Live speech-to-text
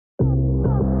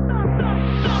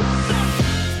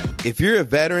If you're a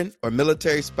veteran or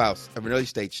military spouse of an early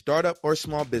stage startup or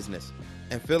small business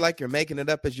and feel like you're making it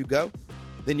up as you go,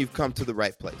 then you've come to the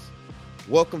right place.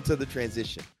 Welcome to The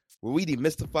Transition, where we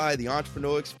demystify the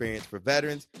entrepreneurial experience for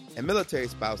veterans and military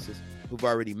spouses who've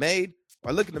already made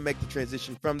or are looking to make the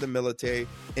transition from the military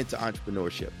into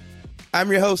entrepreneurship.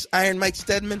 I'm your host, Iron Mike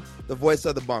Stedman, the voice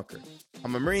of the bunker.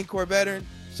 I'm a Marine Corps veteran,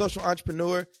 social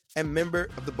entrepreneur, and member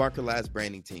of the Bunker Labs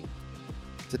branding team.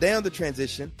 Today on The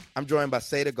Transition, I'm joined by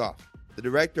Seda Goff, the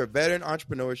Director of Veteran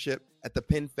Entrepreneurship at the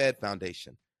PenFed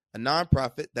Foundation, a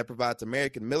nonprofit that provides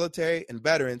American military and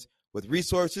veterans with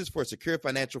resources for a secure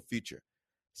financial future.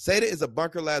 Seda is a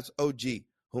Bunker Labs OG,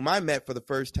 whom I met for the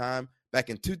first time back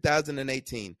in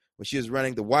 2018 when she was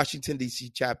running the Washington,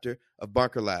 D.C. chapter of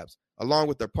Bunker Labs, along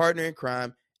with her partner in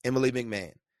crime, Emily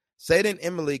McMahon. Seda and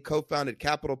Emily co-founded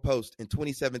Capital Post in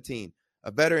 2017, a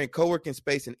veteran co-working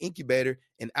space and incubator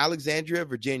in Alexandria,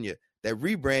 Virginia, that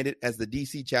rebranded as the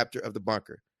DC chapter of the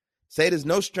Bunker. Seda is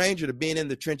no stranger to being in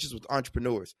the trenches with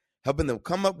entrepreneurs, helping them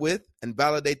come up with and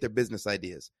validate their business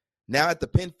ideas. Now at the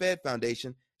PenFed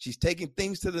Foundation, she's taking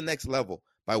things to the next level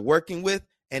by working with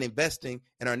and investing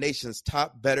in our nation's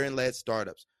top veteran-led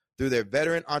startups through their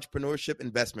Veteran Entrepreneurship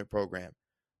Investment Program.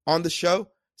 On the show,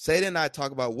 Seda and I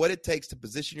talk about what it takes to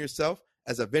position yourself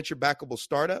as a venture-backable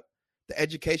startup, the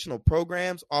educational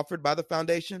programs offered by the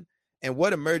foundation, and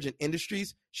what emerging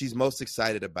industries she's most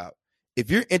excited about. If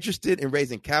you're interested in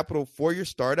raising capital for your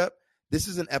startup, this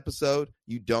is an episode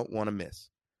you don't want to miss.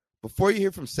 Before you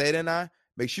hear from Seda and I,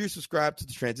 make sure you subscribe to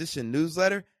the Transition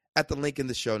newsletter at the link in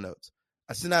the show notes.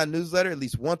 I send out a newsletter at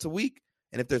least once a week,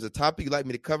 and if there's a topic you'd like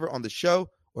me to cover on the show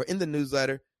or in the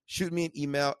newsletter, shoot me an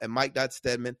email at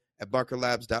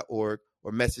mike.stedman@bunkerlabs.org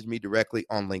or message me directly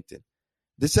on LinkedIn.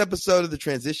 This episode of The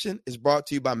Transition is brought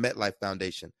to you by MetLife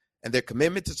Foundation and their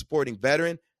commitment to supporting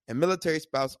veteran and military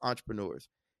spouse entrepreneurs.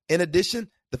 In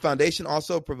addition, the foundation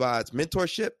also provides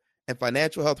mentorship and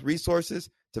financial health resources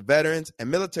to veterans and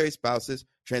military spouses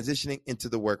transitioning into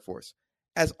the workforce.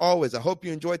 As always, I hope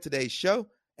you enjoyed today's show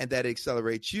and that it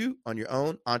accelerates you on your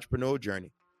own entrepreneurial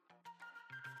journey.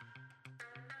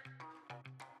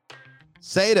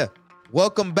 Seda,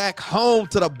 welcome back home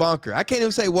to the bunker. I can't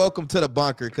even say welcome to the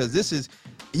bunker because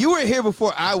you were here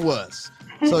before I was.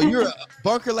 So you're a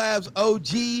Bunker Labs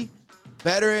OG,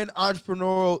 veteran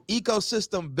entrepreneurial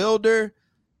ecosystem builder,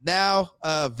 now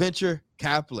a venture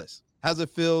capitalist. How's it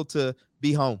feel to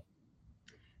be home?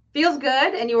 Feels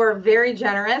good, and you were very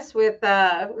generous with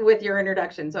your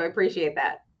introduction, so I appreciate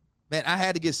that. Man, I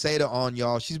had to get Seda on,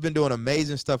 y'all. She's been doing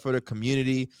amazing stuff for the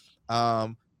community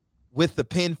with the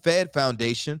PenFed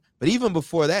Foundation, but even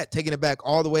before that, taking it back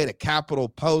all the way to Capital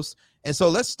Post. And so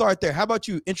let's start there. How about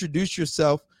you introduce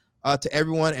yourself to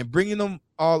everyone and bringing them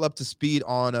all up to speed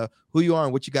on who you are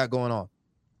and what you got going on?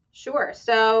 Sure.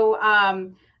 So I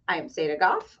am Seda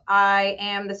Goff. I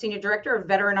am the Senior Director of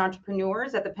Veteran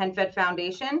Entrepreneurs at the PenFed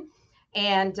Foundation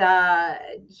and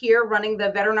here running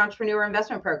the Veteran Entrepreneur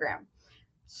Investment Program.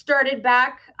 Started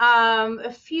back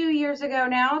a few years ago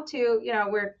now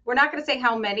we're not going to say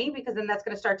how many because then that's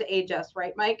going to start to age us,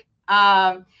 right, Mike?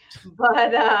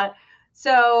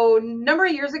 So a number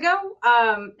of years ago,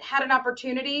 had an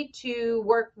opportunity to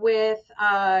work with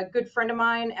a good friend of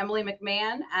mine, Emily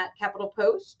McMahon at Capital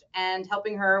Post, and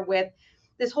helping her with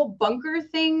this whole bunker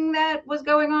thing that was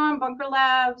going on, Bunker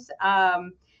Labs,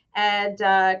 and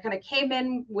kind of came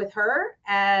in with her.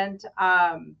 And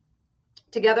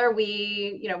together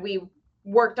we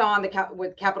worked on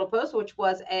with Capital Post, which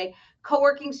was a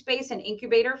co-working space and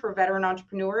incubator for veteran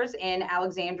entrepreneurs in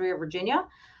Alexandria, Virginia.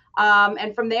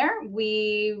 And from there,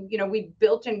 we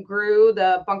built and grew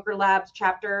the Bunker Labs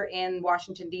chapter in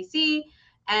Washington, D.C.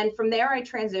 And from there, I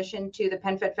transitioned to the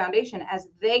PenFed Foundation as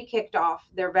they kicked off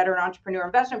their Veteran Entrepreneur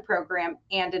Investment Program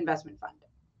and Investment Fund.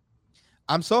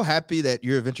 I'm so happy that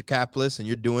you're a venture capitalist and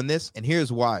you're doing this. And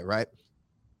here's why, right?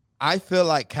 I feel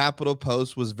like Capital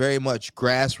Post was very much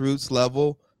grassroots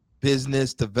level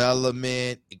business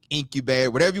development,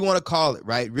 incubator, whatever you want to call it,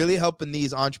 right? Really helping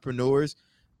these entrepreneurs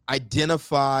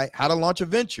identify how to launch a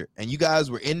venture. And you guys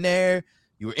were in there,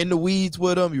 you were in the weeds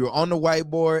with them, you were on the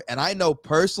whiteboard. And I know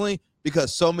personally,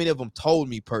 because so many of them told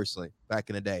me personally back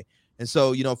in the day. And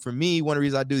so, for me, one of the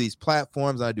reasons I do these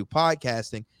platforms and I do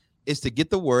podcasting is to get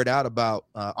the word out about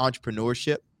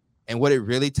entrepreneurship and what it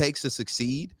really takes to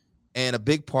succeed. And a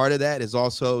big part of that is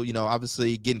also,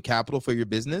 obviously getting capital for your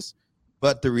business.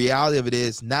 But the reality of it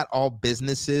is not all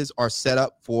businesses are set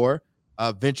up for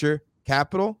venture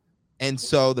capital. And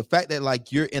so the fact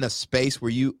that you're in a space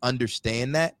where you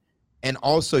understand that, and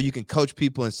also you can coach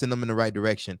people and send them in the right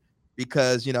direction,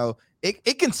 because,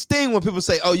 it can sting when people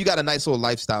say, oh, you got a nice little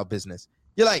lifestyle business.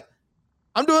 You're like,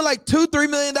 I'm doing like $2-3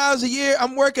 million a year.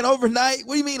 I'm working overnight.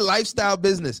 What do you mean lifestyle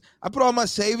business? I put all my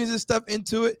savings and stuff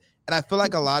into it. And I feel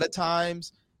like a lot of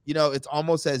times, it's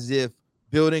almost as if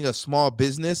building a small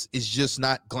business is just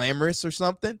not glamorous or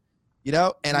something,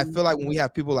 And I feel like when we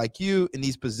have people like you in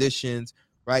these positions,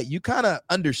 right, you kind of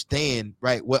understand,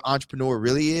 right, what entrepreneur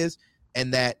really is.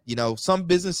 And that, some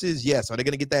businesses, yes, are they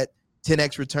going to get that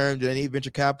 10x return? Do they need venture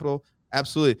capital?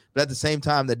 Absolutely. But at the same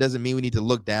time, that doesn't mean we need to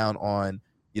look down on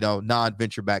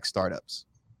non-venture backed startups.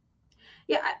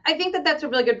 Yeah, I think that that's a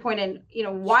really good point. And,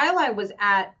 while I was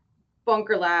at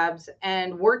Bunker Labs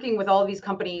and working with all of these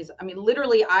companies, I mean,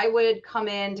 literally, I would come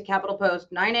in to Capital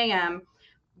Post 9 a.m.,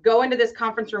 go into this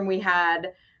conference room we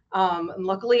had. And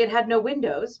luckily, it had no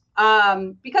windows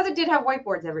because it did have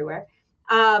whiteboards everywhere.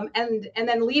 And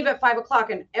then leave at 5 o'clock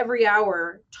and every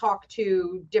hour talk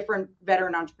to different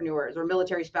veteran entrepreneurs or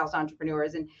military spouse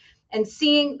entrepreneurs and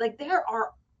seeing like there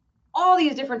are all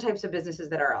these different types of businesses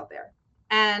that are out there.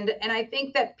 And I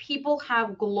think that people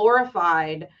have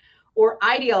glorified or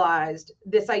idealized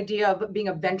this idea of being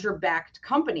a venture-backed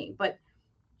company, but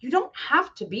you don't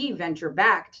have to be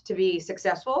venture-backed to be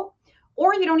successful,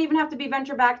 or you don't even have to be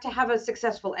venture-backed to have a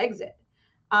successful exit.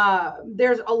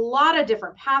 There's a lot of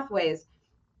different pathways.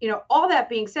 All that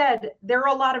being said, there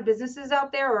are a lot of businesses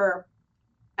out there or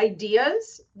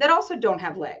ideas that also don't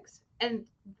have legs, and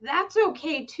that's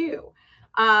okay too.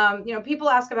 People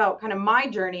ask about kind of my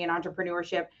journey in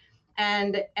entrepreneurship,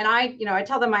 and I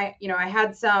tell them I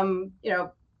had some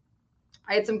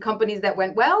companies that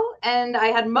went well, and I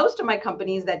had most of my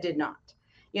companies that did not,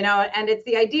 and it's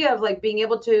the idea of like being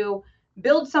able to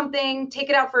build something, take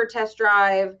it out for a test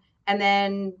drive,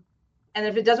 and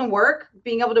if it doesn't work,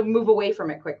 being able to move away from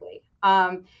it quickly.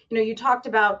 You talked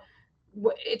about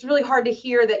it's really hard to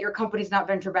hear that your company's not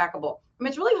venture backable. I mean,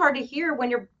 it's really hard to hear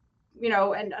when you're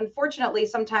and unfortunately,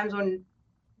 sometimes when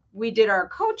we did our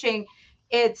coaching,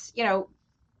 it's,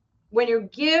 when you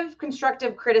give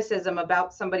constructive criticism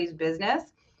about somebody's business,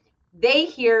 they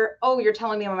hear, oh, you're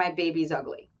telling me my baby's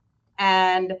ugly.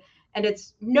 And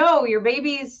it's, no, your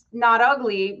baby's not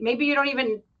ugly. Maybe you don't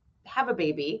even have a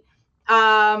baby.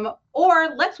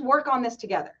 Or let's work on this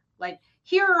together. Like,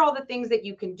 here are all the things that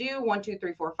you can do, 1, 2,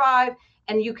 3, 4, 5,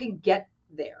 and you can get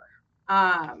there.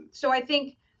 So I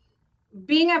think,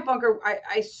 being at Bunker,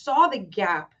 I saw the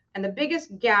gap, and the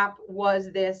biggest gap was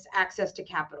this access to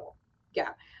capital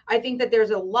gap. I think that there's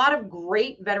a lot of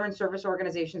great veteran service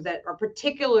organizations that are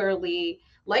particularly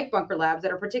like Bunker Labs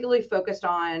that are particularly focused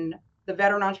on the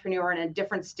veteran entrepreneur and in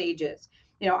different stages.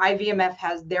 IVMF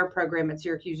has their program at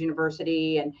Syracuse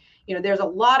University, and there's a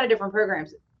lot of different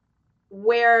programs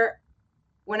where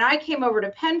when I came over to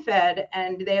PenFed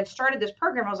and they had started this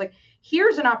program, I was like,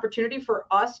 here's an opportunity for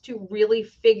us to really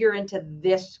figure into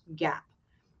this gap,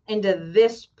 into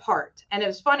this part. And it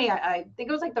was funny. I think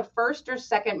it was like the first or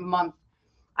second month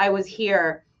I was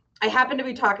here. I happened to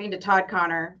be talking to Todd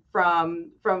Connor from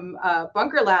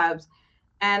Bunker Labs.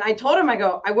 And I told him, I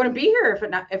go, I wouldn't be here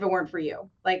if it weren't for you.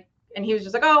 Like, and he was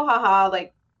just like, oh, haha,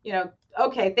 like,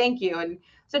 okay, thank you. And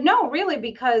said, no, really,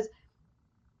 because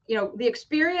the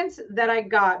experience that I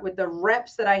got with the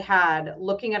reps that I had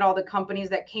looking at all the companies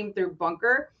that came through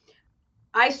Bunker,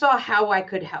 I saw how I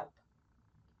could help.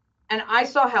 And I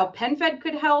saw how PenFed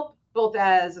could help, both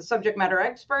as a subject matter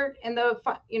expert in the,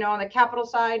 on the capital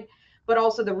side, but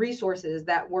also the resources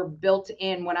that were built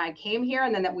in when I came here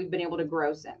and then that we've been able to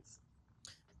grow since.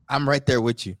 I'm right there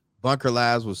with you. Bunker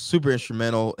Labs was super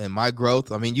instrumental in my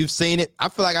growth. I mean, you've seen it. I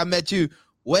feel like I met you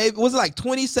was it like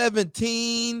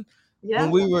 2017? Yeah.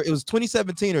 When it was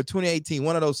 2017 or 2018,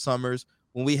 one of those summers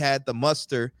when we had the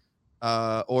muster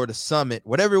or the summit,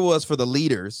 whatever it was for the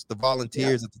leaders, the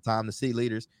volunteers at the time, the city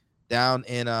leaders down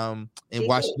in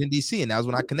Washington, D.C. And that was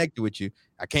when I connected with you.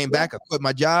 I came back, I quit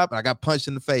my job, and I got punched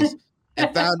in the face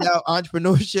and found out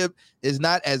entrepreneurship is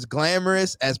not as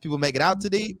glamorous as people make it out to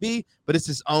be, but it's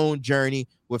its own journey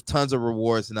with tons of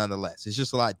rewards nonetheless. It's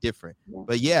just a lot different.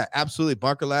 But yeah, absolutely.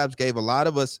 Bunker Labs gave a lot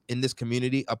of us in this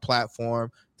community a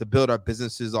platform to build our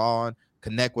businesses on,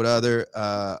 connect with other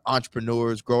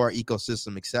entrepreneurs, grow our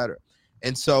ecosystem, etc.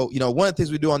 And so, one of the things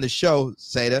we do on this show,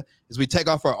 Seda, is we take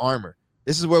off our armor.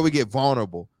 This is where we get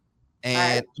vulnerable.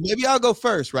 And maybe I'll go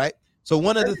first, right? So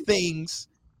one of the things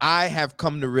I have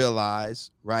come to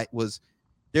realize, right, was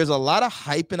there's a lot of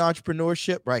hype in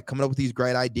entrepreneurship, right? Coming up with these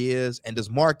great ideas. And does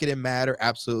marketing matter?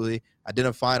 Absolutely.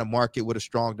 Identifying a market with a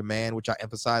strong demand, which I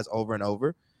emphasize over and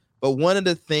over. But one of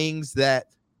the things that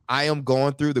I am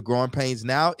going through, the growing pains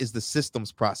now, is the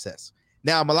systems process.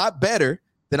 Now, I'm a lot better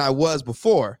than I was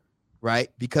before, right?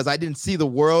 Because I didn't see the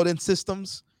world in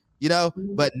systems,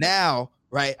 but now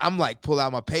right? I'm like, pull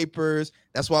out my papers.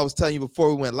 That's why I was telling you before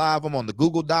we went live, I'm on the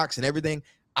Google Docs and everything.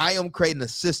 I am creating a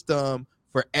system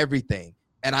for everything.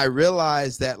 And I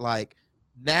realized that like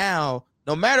now,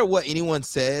 no matter what anyone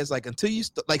says, like until you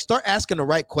start asking the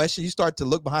right questions, you start to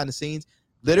look behind the scenes.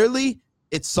 Literally,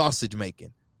 it's sausage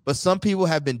making. But some people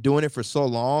have been doing it for so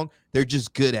long, they're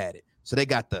just good at it. So they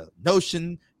got the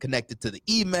Notion connected to the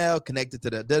email, connected to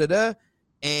the da-da-da.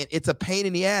 And it's a pain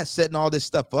in the ass setting all this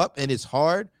stuff up, and it's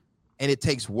hard, and it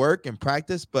takes work and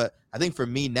practice. But I think for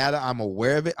me, now that I'm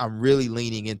aware of it, I'm really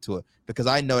leaning into it because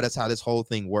I know that's how this whole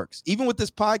thing works. Even with this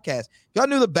podcast, y'all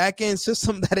knew the back end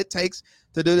system that it takes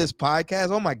to do this podcast.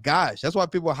 Oh my gosh, that's why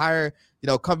people hire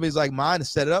companies like mine to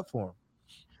set it up for them.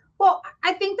 Well,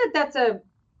 I think that's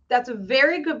a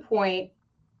very good point,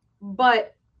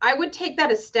 but I would take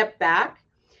that a step back.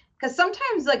 Because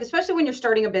sometimes, like, especially when you're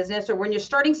starting a business or when you're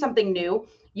starting something new,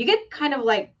 you get kind of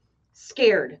like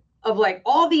scared of like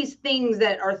all these things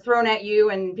that are thrown at you,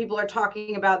 and people are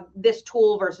talking about this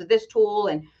tool versus this tool.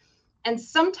 And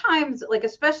sometimes, like,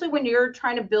 especially when you're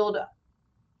trying to build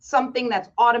something that's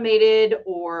automated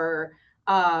or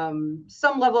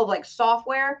some level of like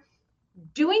software,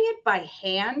 doing it by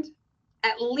hand,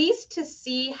 at least to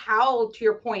see how, to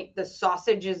your point, the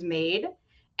sausage is made.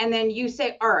 And then you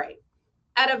say, all right,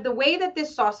 out of the way that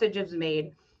this sausage is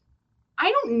made,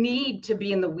 I don't need to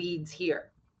be in the weeds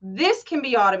here. This can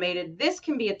be automated. This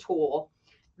can be a tool.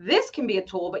 This can be a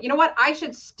tool. But you know what? I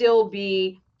should still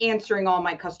be answering all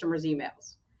my customers'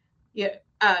 emails. Yeah,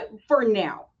 for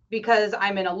now, because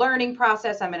I'm in a learning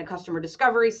process. I'm in a customer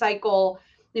discovery cycle.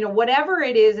 Whatever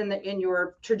it is in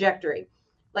your trajectory,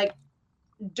 like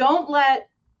don't let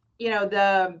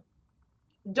the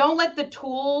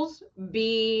tools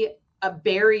be a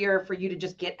barrier for you to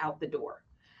just get out the door.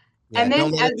 Yeah, and then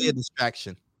don't let it be a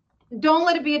distraction. Don't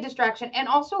let it be a distraction. And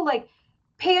also, like,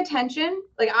 pay attention.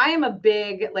 Like, I am a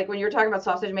big, like, when you're talking about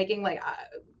sausage making, like,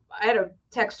 I had a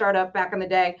tech startup back in the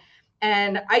day,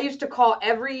 and I used to call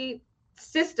every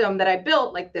system that I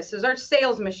built, like, this is our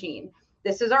sales machine.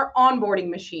 This is our onboarding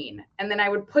machine. And then I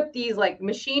would put these like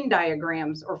machine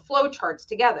diagrams or flow charts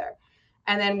together.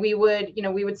 And then we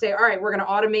would say, all right, we're going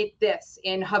to automate this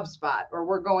in HubSpot, or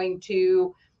we're going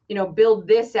to, build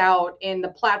this out in the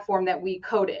platform that we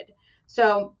coded.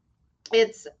 So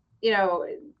it's,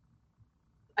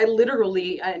 I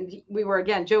literally, and we were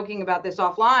again joking about this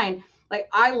offline, like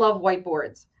I love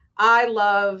whiteboards. I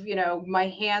love, my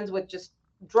hands with just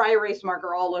dry erase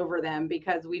marker all over them,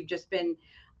 because we've just been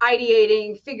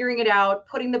ideating, figuring it out,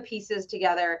 putting the pieces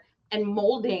together, and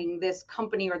molding this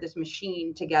company or this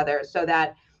machine together so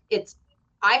that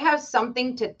I have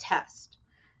something to test.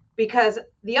 Because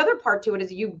the other part to it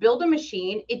is you build a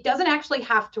machine, it doesn't actually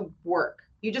have to work.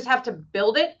 You just have to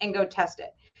build it and go test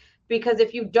it. Because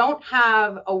if you don't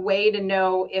have a way to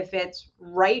know if it's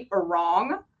right or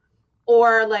wrong,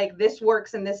 or like this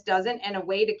works and this doesn't, and a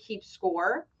way to keep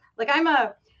score, like I'm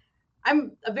a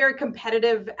very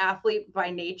competitive athlete by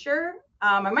nature.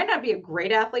 I might not be a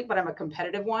great athlete, but I'm a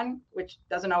competitive one, which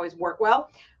doesn't always work well.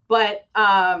 But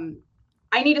I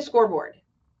need a scoreboard.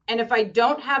 And if I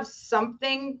don't have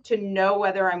something to know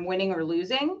whether I'm winning or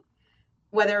losing,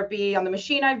 whether it be on the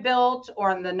machine I've built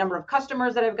or on the number of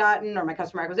customers that I've gotten or my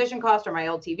customer acquisition cost or my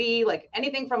LTV, like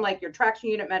anything from like your traction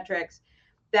unit metrics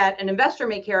that an investor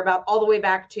may care about, all the way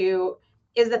back to,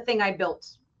 is the thing I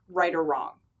built right or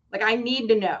wrong? Like I need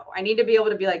to know. I need to be able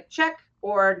to be like, check,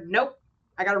 or nope,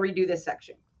 I got to redo this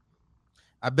section.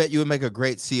 I bet you would make a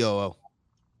great COO.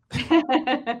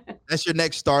 That's your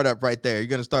next startup right there. You're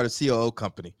going to start a COO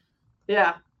company.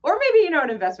 Yeah. Or maybe, an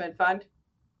investment fund.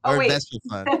 Or investment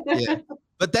fund. Yeah.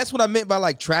 But that's what I meant by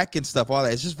like tracking stuff, all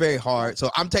that. It's just very hard. So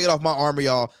I'm taking off my armor,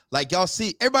 y'all. Like y'all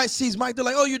see, everybody sees Mike. They're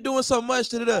like, oh, you're doing so much.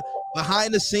 Da-da-da.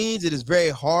 Behind the scenes, it is very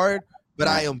hard, but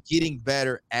I am getting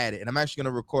better at it. And I'm actually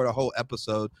going to record a whole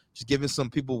episode just giving some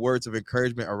people words of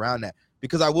encouragement around that.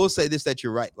 Because I will say this, that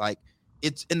you're right. Like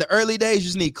it's in the early days, you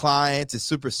just need clients. It's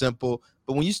super simple.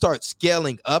 But when you start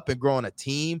scaling up and growing a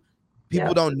team,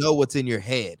 people don't know what's in your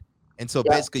head. And so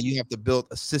basically you have to build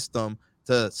a system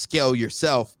to scale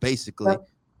yourself basically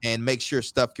and make sure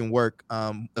stuff can work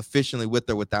efficiently with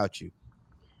or without you.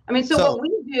 I mean, so what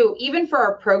we do, even for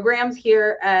our programs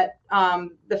here at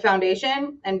the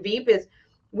foundation and Veep, is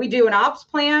we do an ops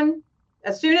plan.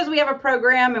 As soon as we have a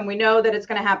program and we know that it's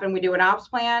going to happen, we do an ops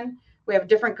plan. We have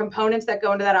different components that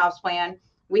go into that ops plan.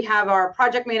 We have our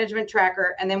project management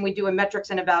tracker, and then we do a metrics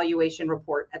and evaluation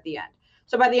report at the end.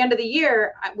 So by the end of the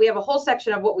year, we have a whole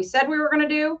section of what we said we were going to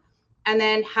do, and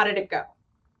then how did it go?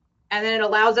 And then it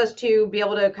allows us to be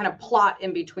able to kind of plot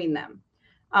in between them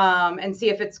and see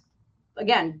if it's,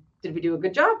 again, did we do a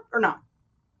good job or not?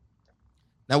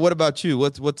 Now, what about you?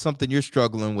 What's something you're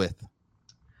struggling with?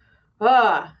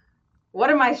 What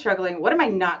am I struggling? What am I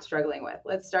not struggling with?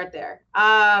 Let's start there.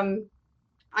 I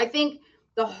think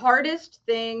the hardest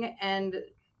thing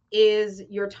is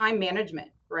your time management,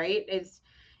 right?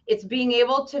 It's being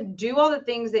able to do all the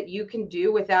things that you can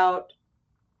do without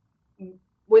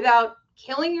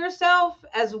killing yourself,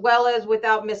 as well as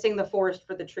without missing the forest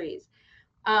for the trees.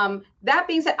 That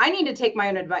being said, I need to take my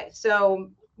own advice.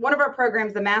 So one of our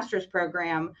programs, the master's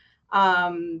program,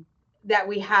 that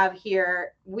we have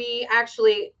here, we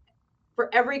actually,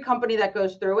 for every company that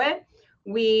goes through it,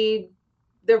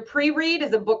 their pre-read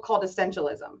is a book called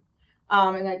Essentialism.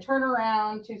 And I turn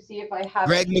around to see if I have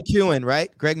Greg McKeown, right?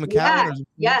 Greg McKeown.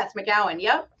 Yes, McKeown.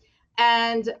 Yep.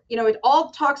 And it all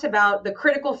talks about the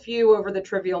critical few over the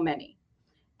trivial many.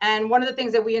 And one of the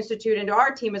things that we institute into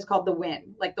our team is called the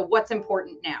win, like the what's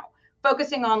important now,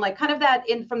 focusing on like kind of that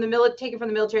taken from the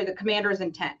military, the commander's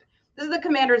intent. This is the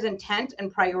commander's intent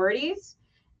and priorities.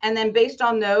 And then based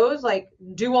on those, like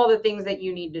do all the things that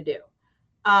you need to do.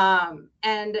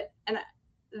 And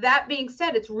that being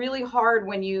said, it's really hard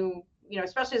when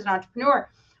especially as an entrepreneur,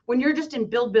 when you're just in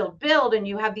build, and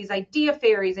you have these idea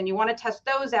fairies and you want to test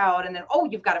those out. And then,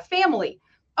 you've got a family.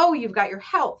 You've got your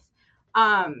health.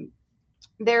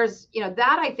 There's,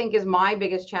 that I think is my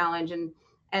biggest challenge.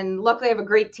 And luckily I have a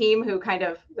great team who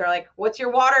they're like, what's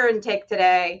your water intake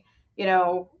today?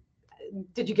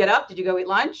 Did you get up? Did you go eat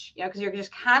lunch? Because you're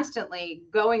just constantly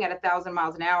going at 1,000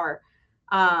 miles an hour.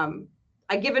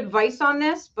 I give advice on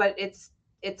this, but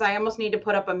I almost need to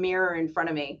put up a mirror in front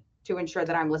of me to ensure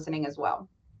that I'm listening as well.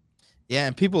 Yeah,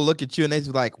 and people look at you and they're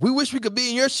like, we wish we could be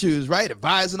in your shoes, right?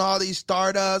 Advising all these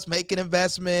startups, making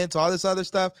investments, all this other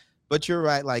stuff. But you're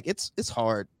right, like it's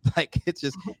hard. Like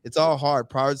it's all hard.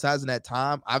 Prioritizing that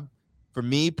time. For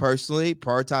me personally,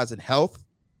 prioritizing health,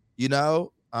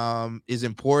 is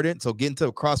important. So getting to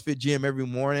a CrossFit gym every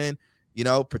morning,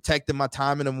 protecting my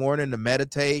time in the morning to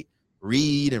meditate,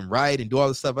 read and write and do all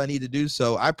the stuff I need to do.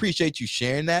 So I appreciate you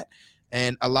sharing that.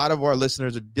 And a lot of our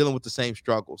listeners are dealing with the same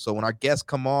struggle. So when our guests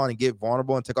come on and get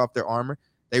vulnerable and take off their armor,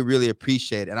 they really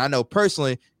appreciate it. And I know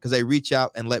personally because they reach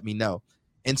out and let me know.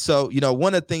 And so,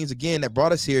 one of the things, again, that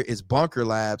brought us here is Bunker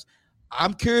Labs.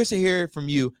 I'm curious to hear from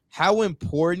you, how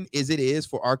important it is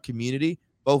for our community,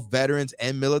 both veterans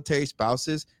and military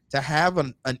spouses, to have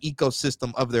an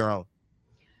ecosystem of their own?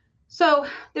 So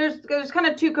there's kind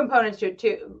of two components to it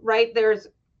too, right? There's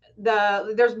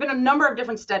been a number of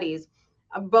different studies,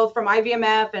 both from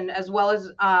IVMF and as well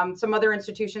as some other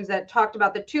institutions that talked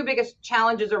about the two biggest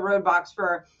challenges or roadblocks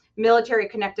for military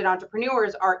connected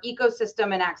entrepreneurs are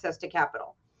ecosystem and access to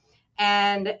capital.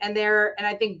 And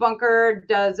I think Bunker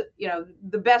does,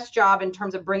 the best job in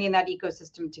terms of bringing that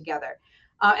ecosystem together.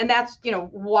 And that's,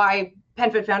 why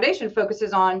PenFed Foundation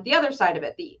focuses on the other side of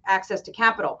it, the access to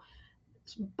capital.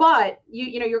 But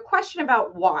your question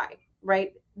about why,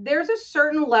 right? There's a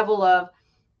certain level of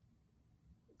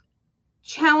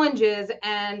challenges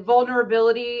and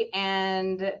vulnerability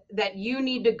and that you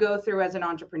need to go through as an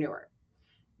entrepreneur.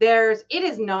 It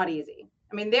is not easy.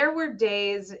 I mean, there were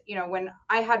days, when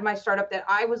I had my startup that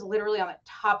I was literally on the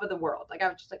top of the world. Like I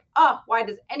was just like, why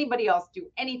does anybody else do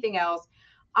anything else?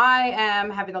 I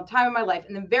am having the time of my life.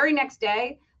 And the very next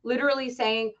day, literally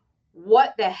saying,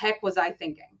 what the heck was I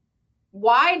thinking?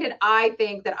 Why did I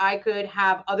think that I could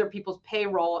have other people's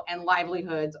payroll and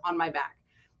livelihoods on my back?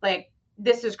 Like,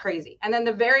 this is crazy. And then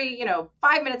the very,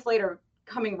 5 minutes later,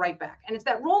 coming right back. And it's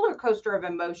that roller coaster of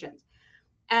emotions.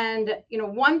 And,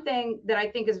 one thing that I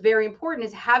think is very important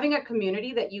is having a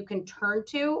community that you can turn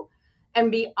to and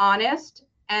be honest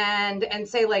and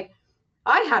say, like,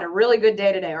 I had a really good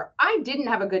day today, or I didn't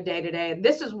have a good day today. And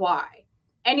this is why.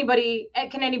 Can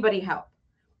anybody help?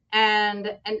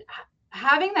 And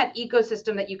having that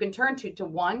ecosystem that you can turn to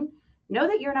one, know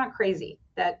that you're not crazy,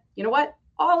 that, what,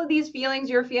 all of these feelings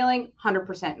you're feeling,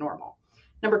 100% normal.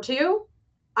 Number two,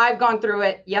 I've gone through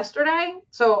it yesterday.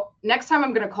 So next time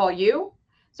I'm going to call you.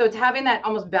 So it's having that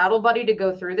almost battle buddy to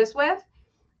go through this with.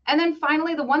 And then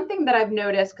finally, the one thing that I've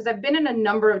noticed, because I've been in a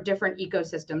number of different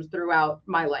ecosystems throughout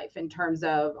my life in terms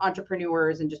of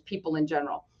entrepreneurs and just people in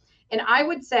general. And I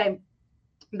would say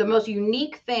the most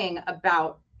unique thing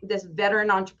about this veteran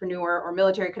entrepreneur or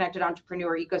military connected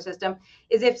entrepreneur ecosystem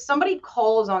is if somebody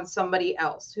calls on somebody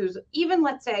else who's even,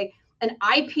 let's say, an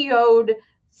IPO'd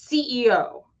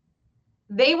CEO,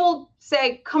 they will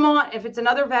say, come on, if it's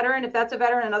another veteran, if that's a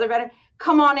veteran, another veteran,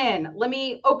 come on in. Let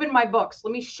me open my books.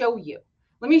 Let me show you.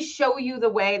 Let me show you the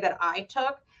way that I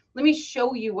took. Let me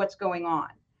show you what's going on.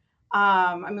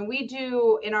 We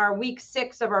do in our week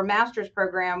 6 of our master's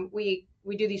program, we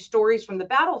do these stories from the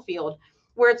battlefield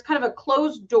where it's kind of a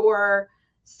closed door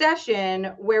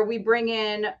session where we bring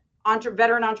in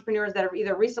veteran entrepreneurs that have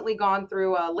either recently gone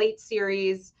through a late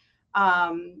series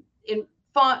in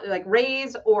fund, like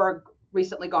raise, or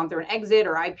recently gone through an exit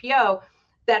or IPO,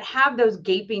 that have those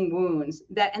gaping wounds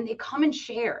and they come and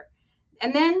share.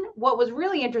 And then what was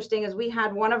really interesting is we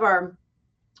had one of our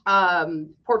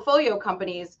portfolio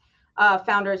companies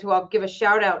founders, who I'll give a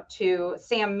shout out to,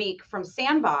 Sam Meek from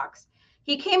Sandbox.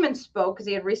 He came and spoke because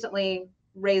he had recently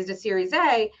raised a Series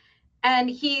A, and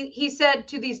he said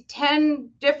to these 10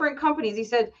 different companies, he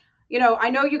said, I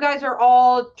know you guys are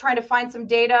all trying to find some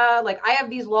data. Like, I have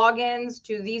these logins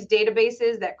to these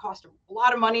databases that cost a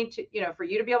lot of money to, for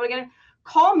you to be able to get it.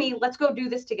 Call me, let's go do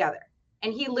this together.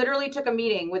 And he literally took a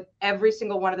meeting with every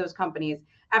single one of those companies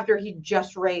after he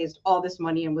just raised all this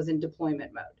money and was in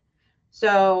deployment mode.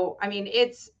 So, I mean,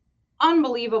 it's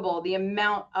unbelievable the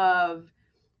amount of,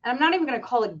 and I'm not even going to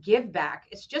call it give back,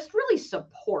 it's just really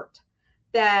support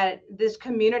that this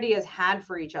community has had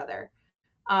for each other.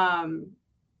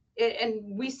 And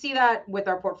we see that with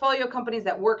our portfolio companies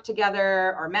that work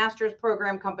together, our master's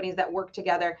program companies that work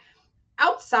together,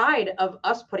 outside of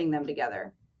us putting them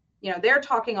together. They're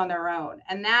talking on their own,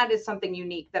 and that is something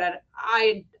unique that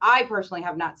I personally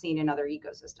have not seen in other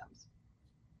ecosystems.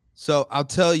 So I'll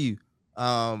tell you,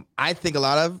 I think a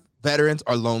lot of veterans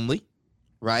are lonely,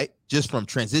 right? Just from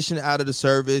transitioning out of the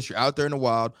service, you're out there in the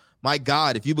wild. My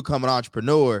God, if you become an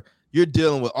entrepreneur, you're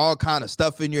dealing with all kind of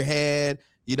stuff in your head.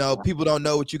 People don't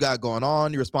know what you got going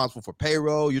on. You're responsible for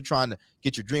payroll. You're trying to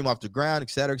get your dream off the ground, et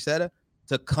cetera, et cetera.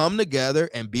 To come together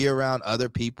and be around other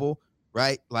people,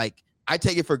 right? Like, I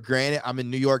take it for granted. I'm in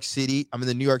New York City. I'm in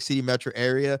the New York City metro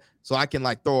area, so I can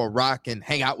like throw a rock and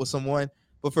hang out with someone.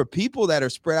 But for people that are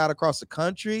spread out across the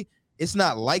country, it's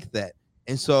not like that.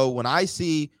 And so when I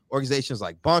see organizations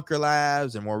like Bunker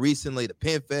Labs and more recently the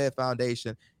PenFed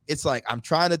Foundation, it's like I'm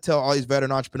trying to tell all these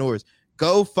veteran entrepreneurs,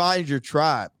 go find your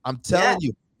tribe. I'm telling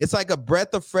you, it's like a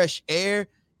breath of fresh air.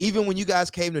 Even when you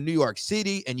guys came to New York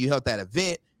City and you held that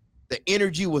event, the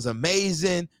energy was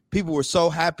amazing. People were so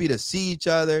happy to see each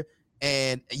other.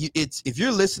 And if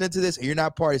you're listening to this and you're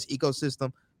not part of this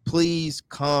ecosystem, please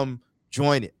come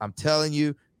join it. I'm telling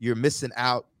you, you're missing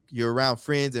out. You're around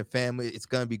friends and family. It's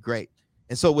going to be great.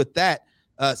 And so with that,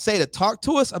 Seda, talk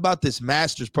to us about this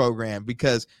master's program,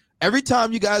 because every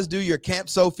time you guys do your Camp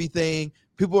Sophie thing,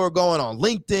 people are going on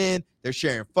LinkedIn, they're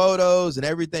sharing photos and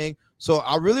everything. So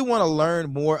I really want to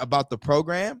learn more about the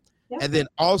program. Yeah. And then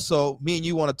also me and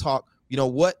you want to talk,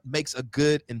 what makes a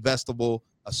good investable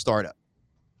startup?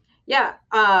 Yeah.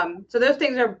 So those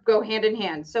things go hand in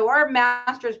hand. So our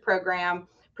master's program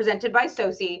presented by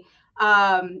SOCI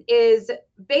is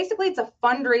basically, it's a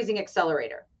fundraising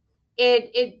accelerator.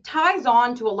 It ties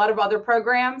on to a lot of other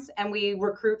programs and we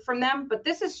recruit from them, but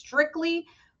this is strictly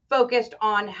focused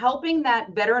on helping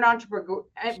that veteran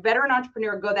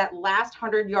entrepreneur go that last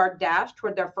 100-yard dash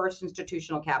toward their first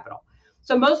institutional capital.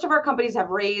 So most of our companies have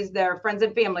raised their friends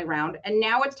and family round, and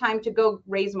now it's time to go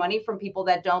raise money from people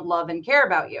that don't love and care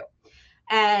about you.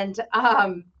 And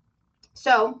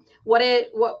so what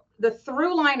the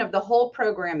through line of the whole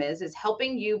program is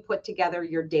helping you put together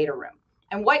your data room.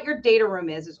 And what your data room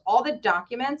is all the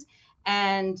documents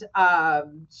and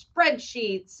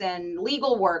spreadsheets and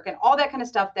legal work and all that kind of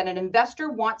stuff that an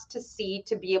investor wants to see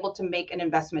to be able to make an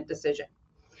investment decision,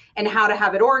 and how to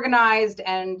have it organized,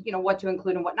 and what to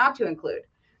include and what not to include.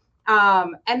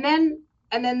 And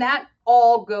then that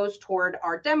all goes toward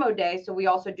our demo day. So we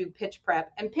also do pitch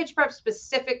prep, and pitch prep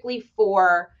specifically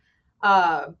for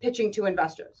pitching to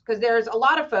investors, because there's a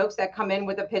lot of folks that come in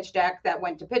with a pitch deck that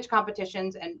went to pitch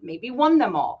competitions and maybe won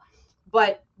them all,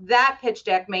 but that pitch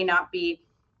deck may not be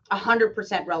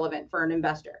 100% relevant for an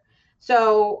investor.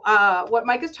 So what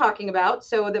Mike is talking about,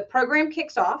 so the program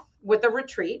kicks off with a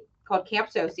retreat called Camp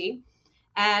Sophie,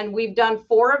 and we've done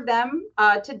 4 of them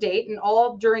to date, and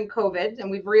all during COVID,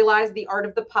 and we've realized the art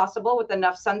of the possible with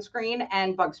enough sunscreen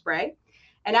and bug spray.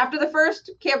 And after the first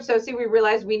Camp Sophie, we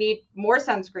realized we need more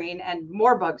sunscreen and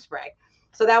more bug spray.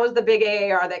 So that was the big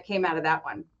AAR that came out of that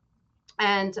one.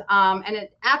 And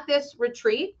at this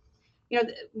retreat,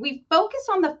 we focus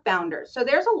on the founders. So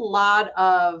there's a lot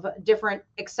of different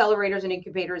accelerators and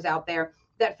incubators out there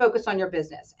that focus on your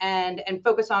business and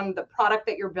focus on the product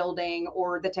that you're building,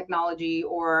 or the technology,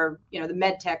 or the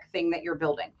med tech thing that you're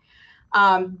building.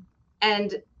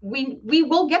 And we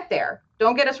will get there.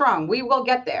 Don't get us wrong. We will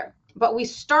get there. But we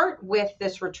start with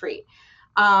this retreat.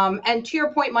 And to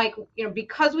your point, Mike,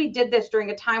 because we did this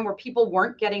during a time where people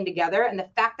weren't getting together, and the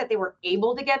fact that they were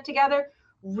able to get together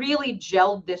really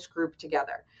gelled this group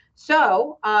together.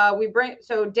 So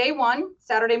day one,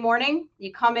 Saturday morning,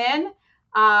 you come in,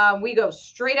 We go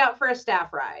straight out for a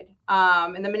staff ride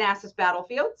in the Manassas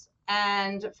battlefields.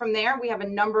 And from there, we have a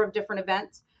number of different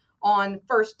events on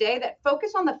first day that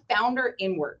focus on the founder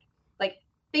inward, like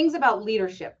things about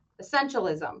leadership,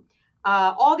 essentialism,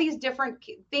 all these different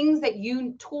things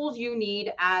tools you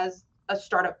need as a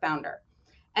startup founder.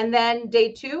 And then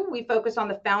day 2, we focus on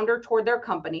the founder toward their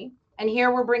company. And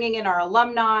here we're bringing in our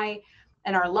alumni.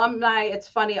 It's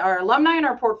funny, our alumni and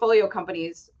our portfolio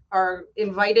companies are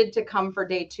invited to come for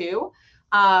day 2.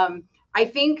 I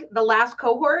think the last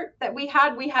cohort that we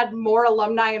had more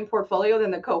alumni and portfolio than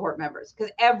the cohort members,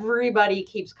 because everybody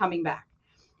keeps coming back.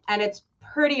 And it's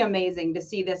pretty amazing to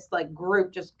see this like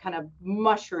group just kind of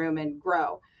mushroom and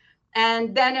grow.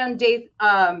 And then on day,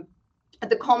 at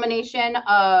the culmination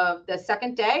of the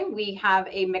second day, we have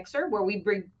a mixer where we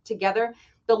bring together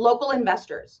the local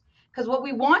investors. Because what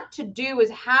we want to do is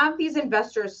have these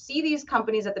investors see these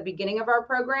companies at the beginning of our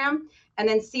program and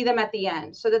then see them at the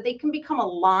end so that they can become a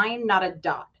line, not a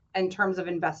dot in terms of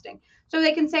investing. So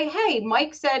they can say, hey,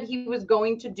 Mike said he was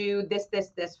going to do this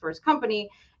for his company.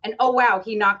 And oh, wow,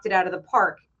 he knocked it out of the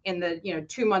park in the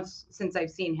 2 months since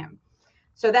I've seen him.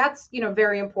 So that's,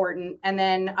 very important. And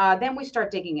then we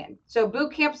start digging in. So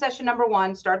boot camp session number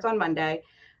 1 starts on Monday,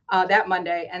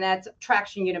 and that's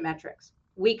traction unit metrics.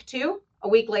 Week 2, a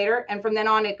week later, and from then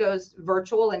on it goes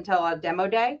virtual until a demo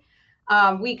day.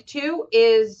 Week 2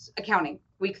 is accounting.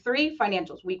 Week 3,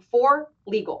 financials. Week 4,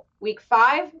 legal. Week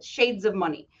 5, shades of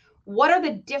money. What are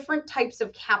the different types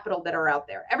of capital that are out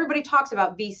there? Everybody talks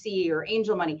about VC or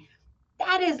angel money.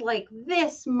 That is like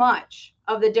this much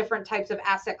of the different types of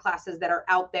asset classes that are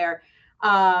out there,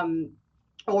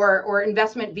 or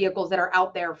investment vehicles that are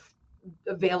out there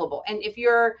available. And if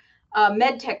you're a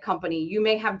med tech company, you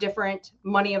may have different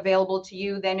money available to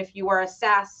you than if you are a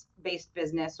SaaS based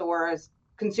business or a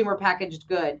consumer packaged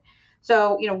good.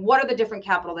 So, what are the different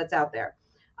capital that's out there?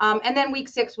 And then week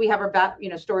 6, we have our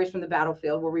stories from the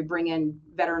battlefield where we bring in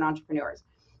veteran entrepreneurs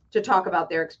to talk about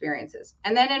their experiences.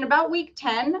 And then in about week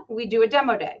 10, we do a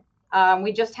demo day.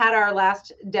 We just had our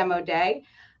last demo day.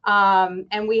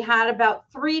 And we had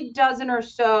about 3 dozen or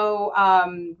so, a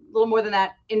little more than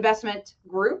that, investment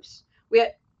groups. We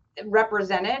had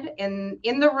represented in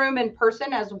the room in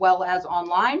person as well as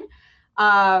online,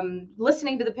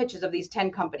 listening to the pitches of these 10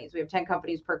 companies. We have 10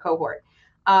 companies per cohort.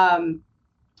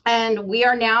 And we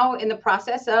are now in the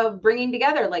process of bringing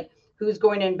together, like, who's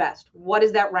going to invest? What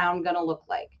is that round going to look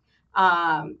like?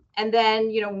 And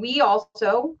then, we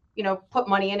also, put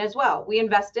money in as well. We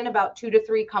invest in about 2 to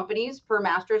 3 companies per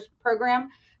master's program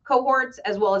cohorts,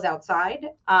 as well as outside,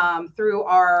 through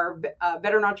our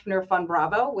Veteran Entrepreneur Fund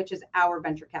Bravo, which is our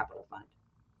venture capital fund.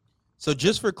 So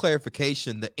just for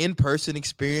clarification, the in-person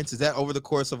experience, is that over the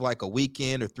course of like a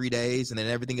weekend or 3 days, and then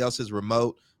everything else is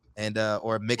remote and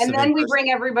or a mix? And then we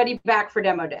bring everybody back for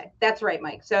demo day. That's right,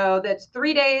 Mike. So that's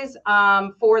 3 days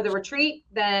for the retreat,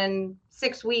 then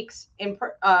 6 weeks in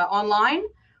online,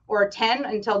 or 10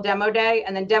 until demo day.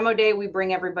 And then demo day, we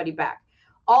bring everybody back.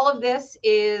 All of this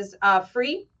is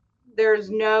free. There's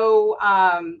no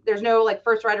like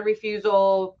first right of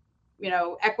refusal,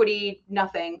 equity,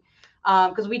 nothing.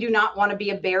 Because we do not want to be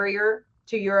a barrier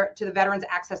to the veterans'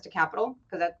 access to capital,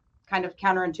 because that's kind of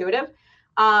counterintuitive.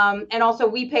 And also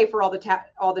we pay for all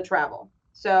the travel.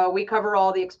 So we cover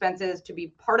all the expenses to be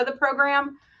part of the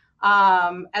program,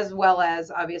 as well as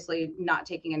obviously not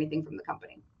taking anything from the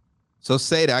company. So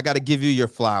Seda, I got to give you your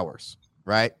flowers,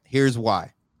 right? Here's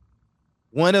why.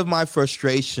 One of my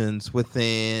frustrations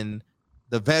within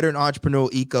the veteran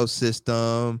entrepreneurial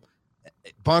ecosystem,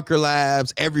 Bunker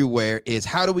Labs, everywhere, is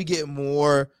how do we get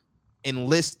more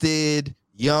enlisted,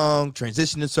 young,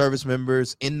 transitioning service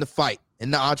members in the fight,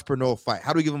 in the entrepreneurial fight?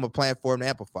 How do we give them a platform to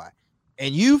amplify?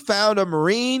 And you found a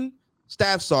Marine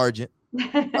staff sergeant,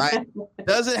 right?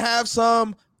 Doesn't have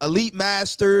some elite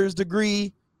master's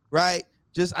degree, right?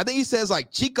 Just, I think he says like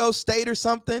Chico State or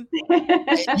something.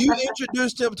 And you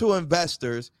introduced him to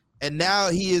investors, and now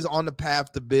he is on the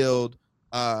path to build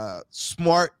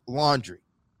Smart Laundry.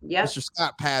 Yes. Mr.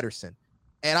 Scott Patterson.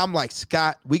 And I'm like,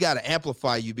 Scott, we got to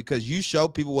amplify you because you show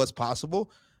people what's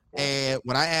possible. And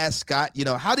when I asked Scott,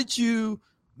 how did you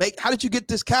get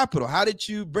this capital? How did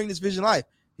you bring this vision to life?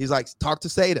 He's like, talk to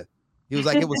Seda. He was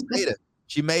like, it was Seda.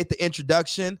 She made the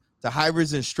introduction to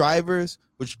Hivers and Strivers,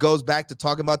 which goes back to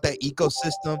talking about that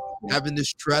ecosystem, having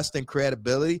this trust and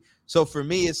credibility. So for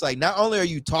me, it's like, not only are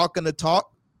you talking the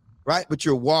talk, right, but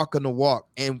you're walking the walk.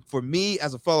 And for me,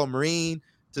 as a fellow Marine,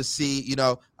 to see,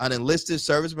 an enlisted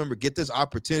service member get this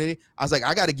opportunity, I was like,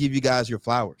 I got to give you guys your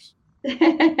flowers. You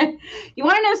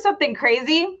want to know something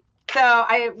crazy? So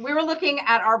we were looking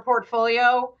at our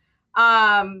portfolio,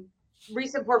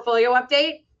 recent portfolio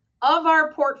update. of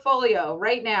our portfolio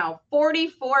right now,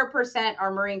 44%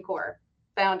 are Marine Corps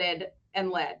founded and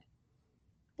led.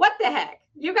 What the heck?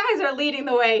 You guys are leading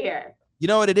the way here. You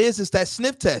know what it is? It's that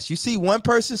sniff test. You see one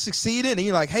person succeeding and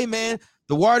you're like, hey, man,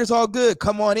 the water's all good.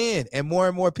 Come on in. And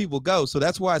more people go. So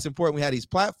that's why it's important we have these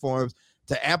platforms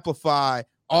to amplify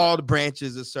all the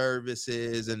branches of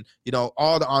services and, you know,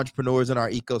 all the entrepreneurs in our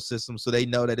ecosystem so they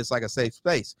know that it's like a safe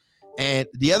space. And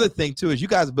the other thing, too, is you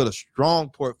guys build a strong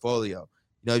portfolio.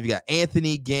 You know, you got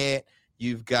Anthony Gant.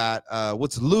 You've got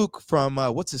what's Luke from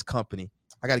what's his company?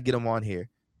 I got to get him on here.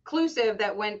 Clusive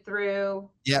that went through.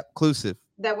 Yep, Clusive.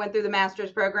 That went through the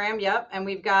master's program. Yep. And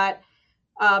we've got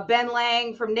Ben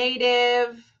Lang from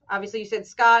Native. Obviously, you said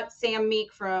Scott. Sam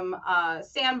Meek from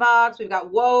Sandbox. We've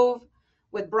got Wove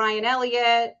with Brian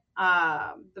Elliott.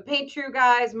 The Paint True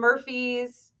guys,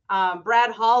 Murphy's,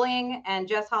 Brad Halling and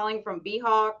Jess Halling from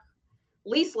Behawk.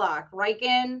 Leaselock,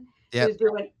 Riken, who's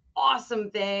doing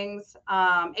awesome things.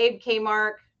 Abe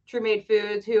Kmark, True Made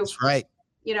Foods, who that's right.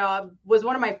 You know, was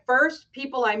one of my first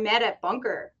people I met at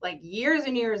Bunker, like years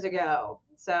and years ago.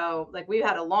 So like we've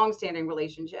had a long-standing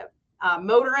relationship.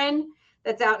 Motorin,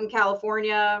 that's out in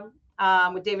California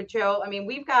with David Cho. I mean,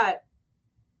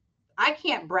 I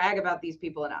can't brag about these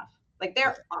people enough. Like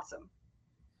they're awesome.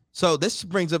 So this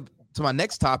brings up to my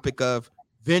next topic of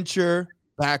venture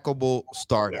backable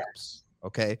startups.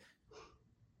 Okay.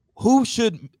 Who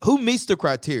meets the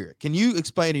criteria? Can you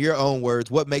explain in your own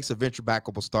words what makes a venture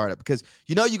backable startup? Because,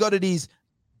 you know, you go to these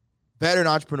veteran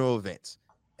entrepreneurial events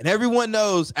and everyone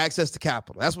knows access to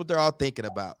capital. That's what they're all thinking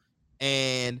about.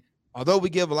 And although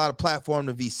we give a lot of platform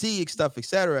to VC stuff, et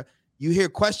cetera, you hear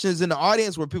questions in the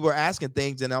audience where people are asking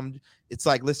things. And it's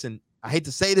like, listen, I hate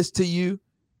to say this to you.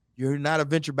 You're not a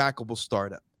venture backable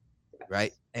startup,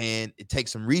 right? And it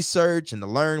takes some research and to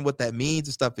learn what that means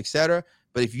and stuff, et cetera.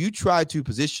 But if you try to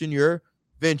position your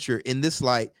venture in this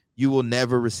light, you will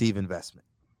never receive investment.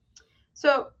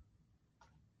 So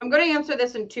I'm going to answer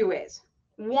this in two ways.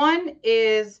 One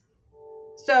is,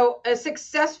 so a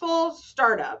successful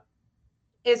startup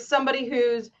is somebody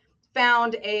who's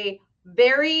found a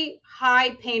very high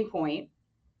pain point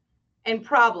and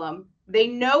problem. They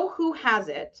know who has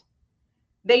it.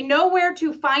 They know where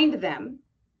to find them.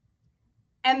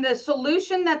 And the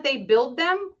solution that they build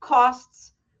them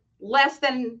costs less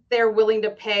than they're willing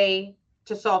to pay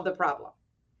to solve the problem.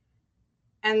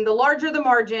 And the larger the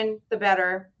margin, the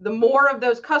better. The more of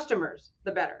those customers,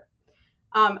 the better.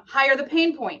 Higher the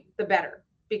pain point, the better,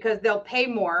 because they'll pay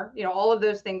more. You know, all of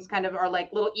those things kind of are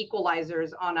like little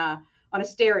equalizers on a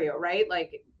stereo, right?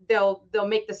 Like they'll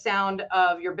make the sound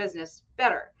of your business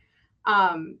better.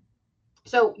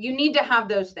 So you need to have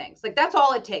those things. Like that's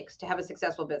all it takes to have a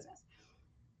successful business.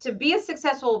 To be a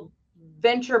successful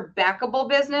venture backable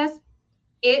business,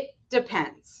 it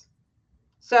depends.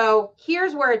 So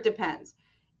here's where it depends.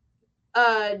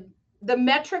 The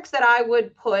metrics that I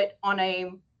would put on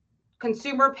a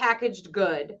consumer packaged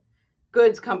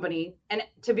goods company, and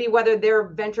to be whether they're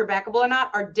venture backable or not,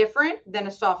 are different than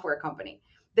a software company,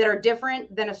 that are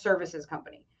different than a services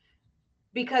company.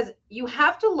 Because you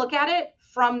have to look at it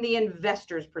from the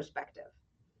investor's perspective.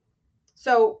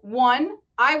 So one,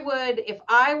 if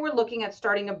I were looking at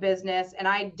starting a business and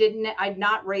I'd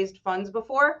not raised funds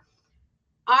before,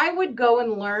 I would go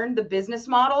and learn the business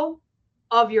model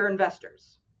of your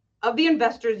investors, of the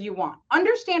investors you want.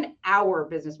 Understand our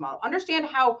business model, understand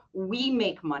how we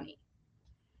make money.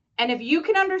 And if you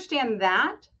can understand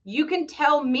that, you can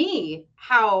tell me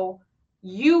how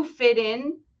you fit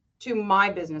in to my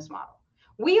business model.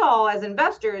 We all, as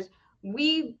investors,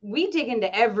 we dig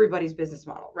into everybody's business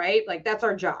model, right? Like that's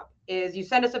our job. Is you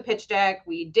send us a pitch deck,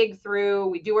 we dig through,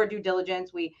 we do our due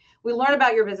diligence, we learn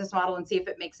about your business model and see if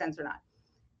it makes sense or not.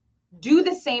 Do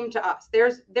the same to us.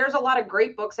 There's a lot of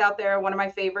great books out there. One of my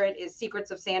favorite is Secrets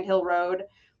of Sand Hill Road.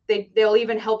 They'll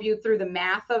even help you through the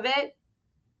math of it.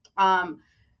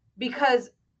 Because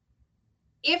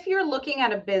if you're looking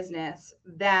at a business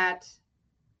that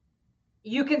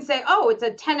you can say, oh, it's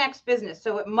a 10x business,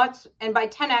 so it must, and by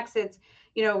 10x, it's,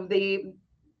 you know, the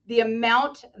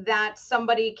amount that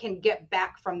somebody can get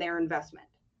back from their investment,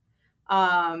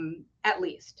 at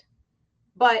least.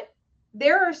 But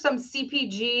there are some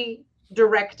CPG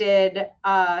directed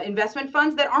investment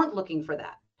funds that aren't looking for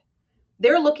that.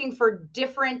 They're looking for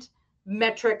different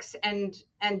metrics and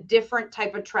different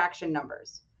type of traction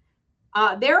numbers.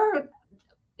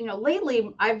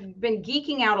 Lately I've been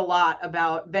geeking out a lot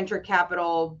about venture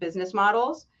capital business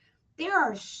models. There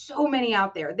are so many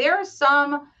out there. There are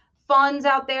some funds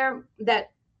out there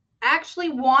that actually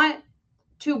want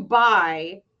to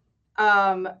buy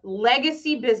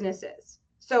legacy businesses.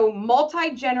 So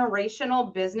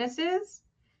multi-generational businesses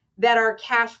that are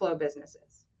cash flow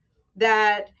businesses,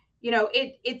 that,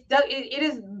 it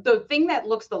is the thing that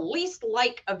looks the least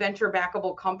like a venture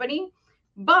backable company,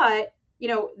 but,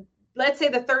 let's say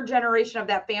the third generation of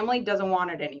that family doesn't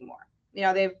want it anymore.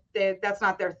 That's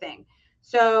not their thing.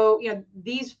 So,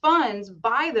 these funds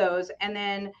buy those and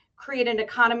then create an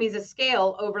economies of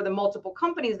scale over the multiple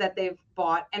companies that they've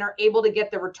bought and are able to get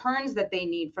the returns that they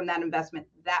need from that investment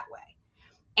that way,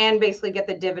 and basically get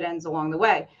the dividends along the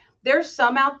way. There's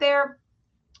some out there.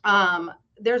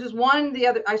 There's this one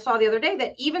I saw the other day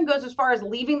that even goes as far as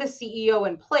leaving the CEO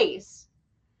in place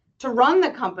to run the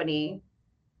company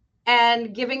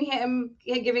and giving him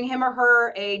or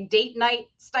her a date night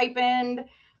stipend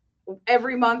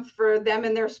every month for them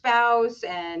and their spouse,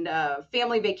 and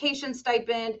family vacation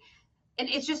stipend. And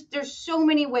it's just, there's so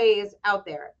many ways out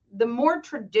there. The more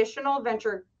traditional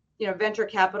venture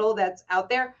capital that's out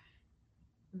there,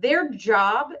 their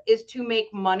job is to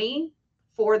make money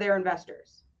for their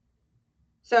investors.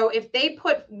 So if they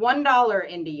put $1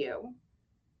 into you,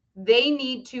 they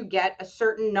need to get a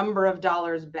certain number of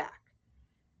dollars back.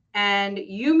 And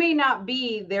you may not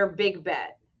be their big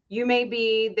bet. You may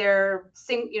be their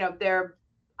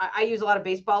I use a lot of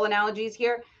baseball analogies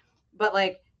here, but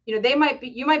you might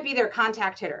be their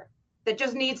contact hitter that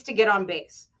just needs to get on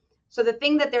base. So the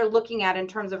thing that they're looking at in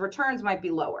terms of returns might be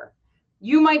lower.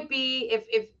 You might be,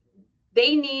 if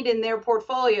they need in their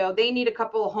portfolio, they need a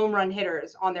couple of home run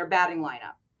hitters on their batting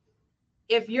lineup.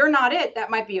 If you're not it, that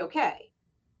might be okay.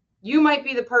 You might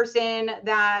be the person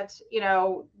that,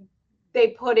 they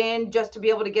put in just to be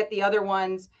able to get the other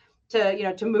ones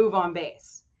to move on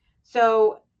base.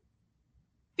 So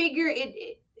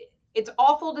it's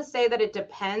awful to say that it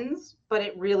depends, but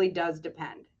it really does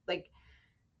depend. Like,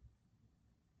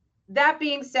 that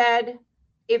being said,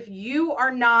 if you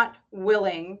are not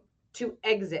willing to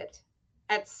exit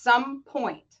at some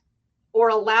point, or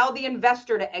allow the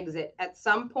investor to exit at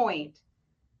some point,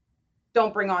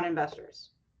 don't bring on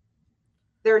investors.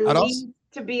 There needs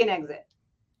to be an exit.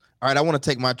 All right, I want to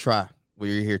take my try where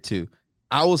you're here too.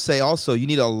 I will say also, you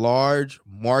need a large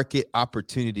market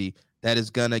opportunity that is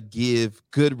going to give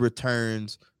good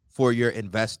returns for your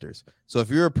investors. So if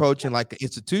you're approaching like an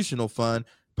institutional fund,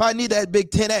 probably need that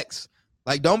big 10X.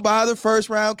 Like, don't buy the first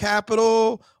round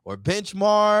capital or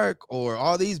Benchmark or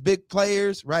all these big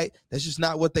players, right? That's just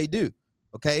not what they do.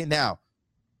 Okay. Now,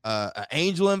 an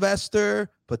angel investor,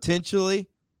 potentially,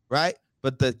 right?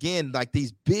 But again, like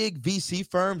these big VC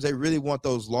firms, they really want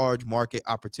those large market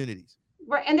opportunities.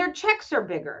 Right. And their checks are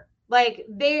bigger. Like,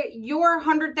 your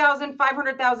 $100,000,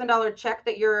 $500,000 check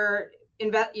that you're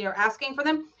asking for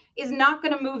them is not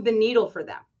going to move the needle for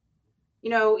them.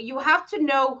 You have to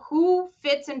know who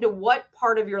fits into what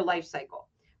part of your life cycle,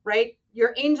 right?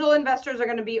 Your angel investors are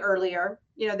going to be earlier.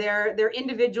 They're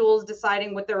individuals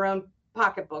deciding with their own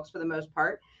pocketbooks for the most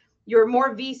part. Your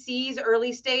more VCs,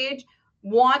 early stage,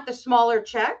 want the smaller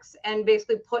checks and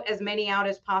basically put as many out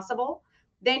as possible.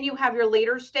 Then you have your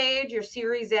later stage, your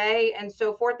Series A and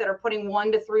so forth, that are putting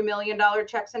 $1 to $3 million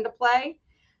checks into play.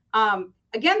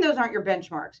 Again, those aren't your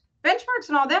benchmarks. Benchmarks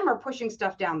and all them are pushing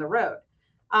stuff down the road.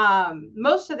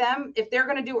 Most of them, if they're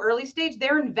going to do early stage,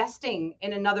 they're investing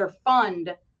in another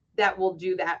fund that will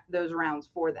do those rounds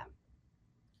for them.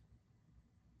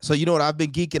 So you know what I've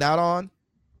been geeking out on,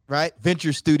 right?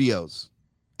 Venture studios.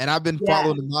 And I've been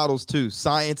following the models too.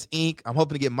 Science Inc. I'm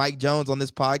hoping to get Mike Jones on this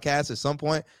podcast at some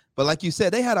point. But like you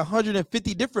said, they had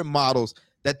 150 different models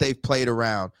that they've played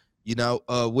around,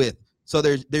 with. So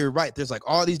they're right. There's like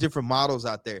all these different models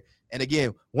out there. And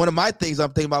again, one of my things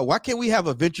I'm thinking about, why can't we have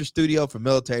a venture studio for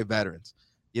military veterans?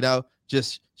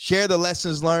 Just share the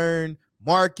lessons learned,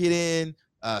 marketing,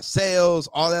 sales,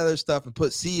 all that other stuff, and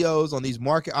put CEOs on these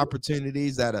market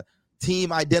opportunities that a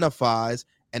team identifies,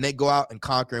 and they go out and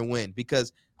conquer and win.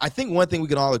 Because I think one thing we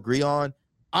can all agree on,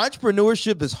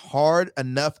 entrepreneurship is hard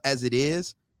enough as it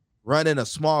is, running a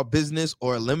small business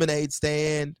or a lemonade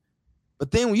stand.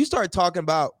 But then when you start talking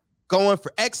about going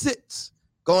for exits,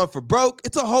 going for broke,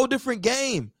 it's a whole different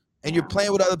game. And you're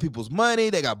playing with other people's money.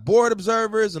 They got board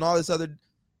observers and all this other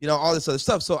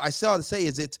stuff. So I say all to say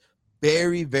is it's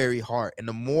very, very hard. And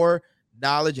the more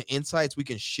knowledge and insights we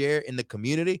can share in the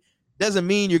community, doesn't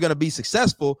mean you're going to be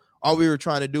successful. All we were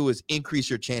trying to do is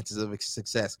increase your chances of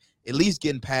success, at least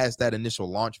getting past that initial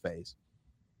launch phase.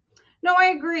 No, I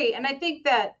agree. And I think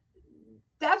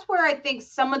that's where I think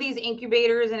some of these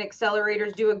incubators and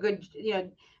accelerators do a good,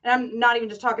 and I'm not even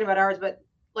just talking about ours, but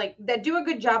like that do a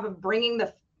good job of bringing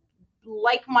the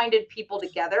like-minded people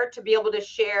together to be able to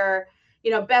share,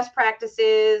 best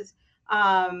practices.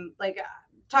 Like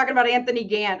talking about Anthony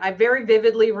Gant, I very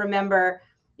vividly remember,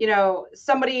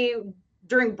 somebody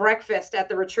during breakfast at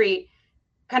the retreat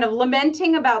kind of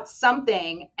lamenting about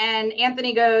something. And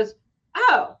Anthony goes,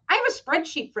 oh, I have a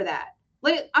spreadsheet for that.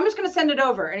 I'm just going to send it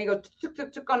over. And he goes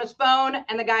on his phone,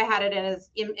 and the guy had it in his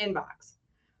inbox.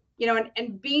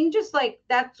 And being just like,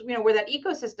 that's, where that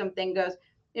ecosystem thing goes.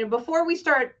 Before we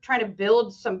start trying to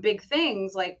build some big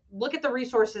things, like look at the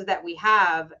resources that we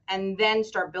have and then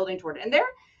start building toward it. And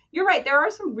you're right, there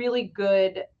are some really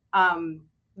good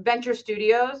venture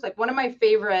studios. Like one of my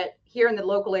favorite here in the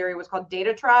local area was called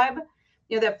Data Tribe,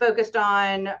 that focused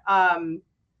on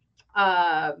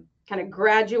kind of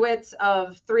graduates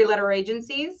of 3-letter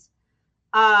agencies.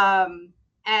 And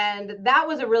that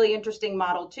was a really interesting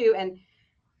model too. And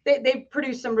they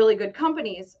produce some really good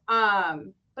companies.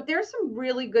 But there's some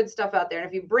really good stuff out there. And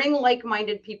if you bring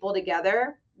like-minded people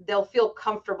together, they'll feel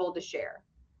comfortable to share.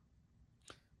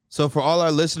 So for all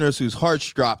our listeners whose hearts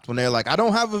dropped when they're like, I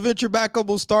don't have a venture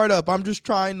backable startup, I'm just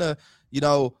trying to,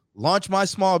 launch my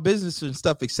small business and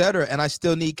stuff, et cetera, and I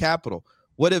still need capital,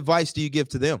 what advice do you give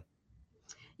to them?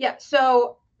 Yeah,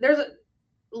 so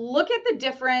look at the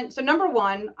different, so number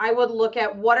one, I would look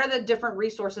at what are the different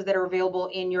resources that are available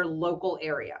in your local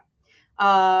area.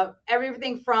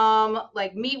 Everything from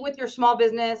like meet with your small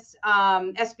business,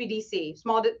 SBDC,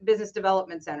 small business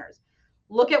development centers.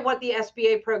 Look at what the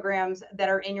SBA programs that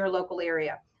are in your local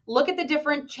area. Look at the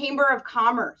different chamber of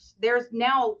commerce. There's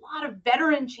now a lot of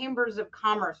veteran chambers of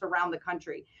commerce around the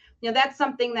country. That's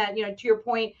something that, to your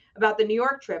point about the New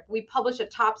York trip, we publish a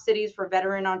top cities for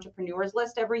veteran entrepreneurs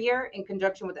list every year in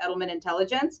conjunction with Edelman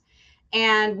Intelligence.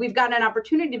 And we've gotten an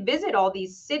opportunity to visit all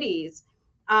these cities.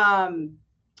 And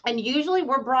usually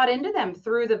we're brought into them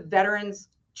through the Veterans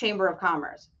Chamber of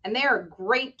Commerce. And they are a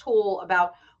great tool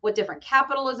about what different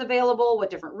capital is available,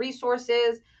 what different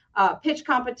resources, pitch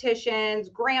competitions,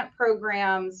 grant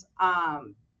programs.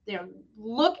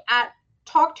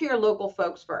 Talk to your local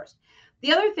folks first.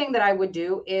 The other thing that I would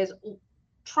do is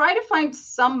try to find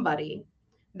somebody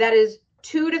that is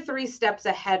 2 to 3 steps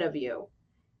ahead of you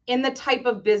in the type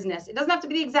of business. It doesn't have to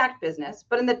be the exact business,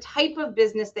 but in the type of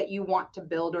business that you want to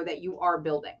build or that you are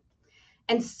building,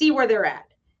 and see where they're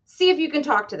at. See if you can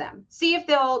talk to them. See if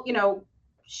they'll,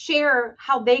 share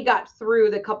how they got through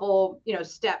the couple,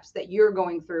 steps that you're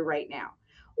going through right now.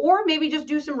 Or maybe just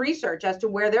do some research as to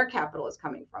where their capital is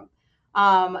coming from.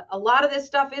 A lot of this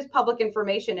stuff is public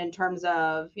information in terms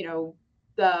of,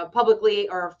 the publicly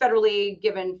or federally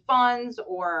given funds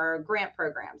or grant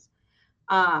programs.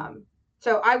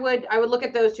 So I would look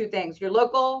at those two things: your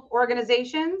local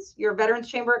organizations, your Veterans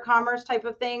Chamber of Commerce type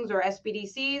of things, or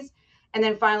SBDCs, and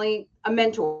then finally a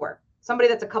mentor, somebody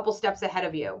that's a couple steps ahead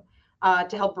of you,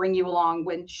 to help bring you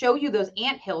along and show you those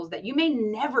anthills that you may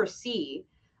never see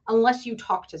unless you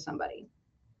talk to somebody.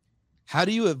 How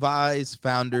do you advise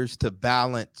founders to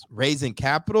balance raising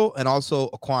capital and also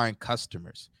acquiring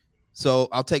customers? So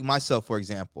I'll take myself, for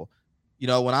example.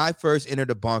 When I first entered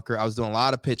the bunker, I was doing a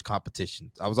lot of pitch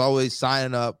competitions. I was always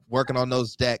signing up, working on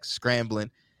those decks, scrambling.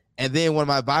 And then one of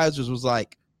my advisors was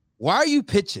like, why are you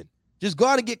pitching? Just go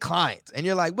out and get clients. And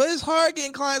you're like, but it's hard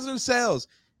getting clients themselves.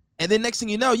 And then next thing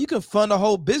you know, you can fund a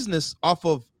whole business off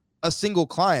of a single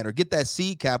client or get that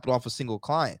seed capital off a single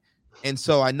client. And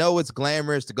so I know it's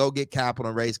glamorous to go get capital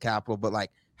and raise capital, but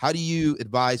like, how do you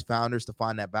advise founders to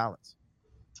find that balance?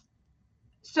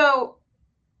 So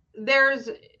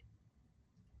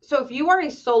if you are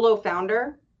a solo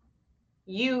founder,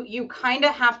 you kind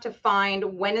of have to find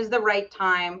when is the right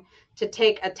time to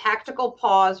take a tactical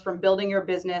pause from building your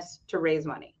business to raise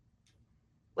money.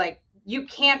 Like, you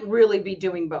can't really be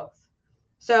doing both.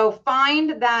 So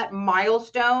find that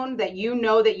milestone that you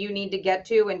need to get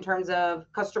to in terms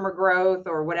of customer growth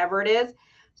or whatever it is,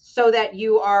 so that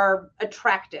you are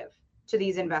attractive to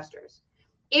these investors.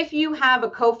 If you have a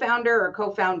co-founder or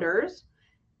co-founders,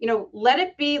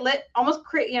 let almost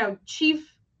create,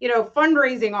 chief,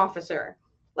 fundraising officer,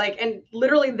 and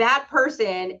literally that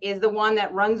person is the one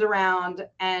that runs around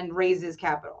and raises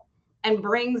capital and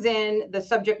brings in the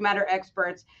subject matter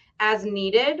experts as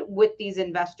needed with these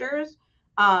investors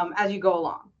as you go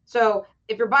along. So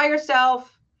if you're by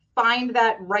yourself, find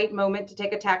that right moment to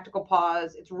take a tactical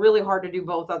pause. It's really hard to do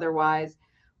both otherwise.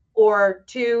 Or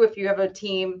 2, if you have a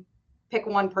team, pick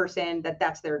one person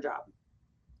that's their job.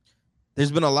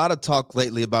 There's been a lot of talk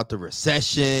lately about the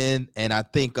recession, and I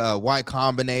think Y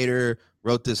Combinator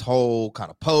wrote this whole kind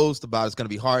of post about it's going to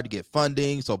be hard to get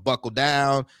funding, so buckle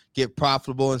down, get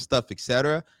profitable and stuff,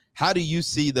 etc. How do you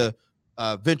see the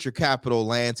venture capital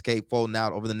landscape folding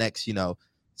out over the next,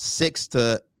 6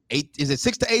 to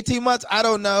 18 months? I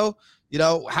don't know.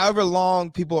 However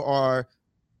long people are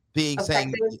being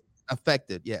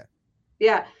affected. Yeah.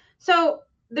 Yeah. So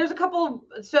there's a couple.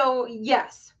 So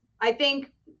yes, I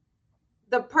think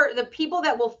the people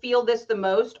that will feel this the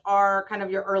most are kind of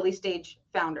your early stage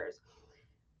founders.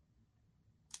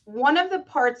 One of the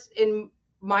parts, in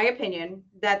my opinion,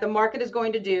 that the market is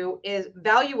going to do is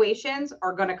valuations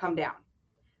are going to come down.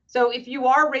 So if you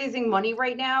are raising money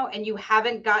right now and you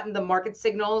haven't gotten the market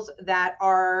signals that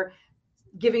are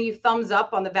giving you thumbs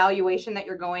up on the valuation that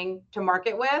you're going to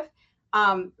market with,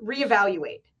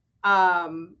 reevaluate.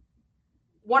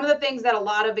 One of the things that a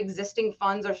lot of existing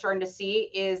funds are starting to see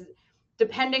is,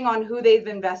 depending on who they've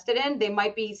invested in, they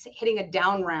might be hitting a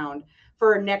down round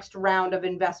for a next round of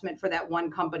investment for that one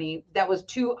company that was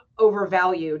too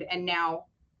overvalued and now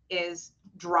is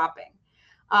dropping.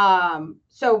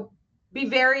 So be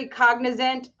very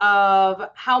cognizant of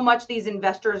how much these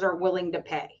investors are willing to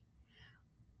pay.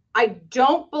 I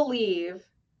don't believe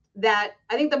that,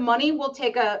 I think the money will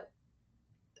take a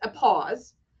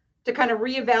pause to kind of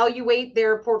reevaluate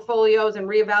their portfolios and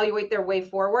reevaluate their way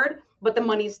forward, but the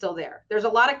money's still there. There's a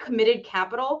lot of committed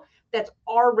capital that's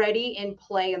already in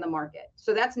play in the market.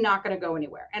 So that's not going to go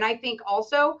anywhere. And I think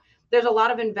also there's a lot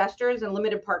of investors and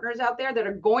limited partners out there that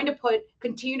are going to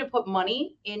continue to put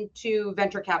money into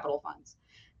venture capital funds,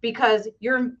 because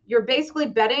you're basically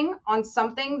betting on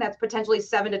something that's potentially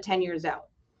 7 to 10 years out.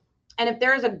 And if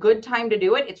there is a good time to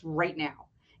do it, it's right now.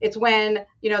 It's when,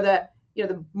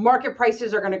 the market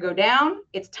prices are going to go down.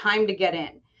 It's time to get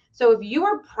in. So if you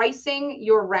are pricing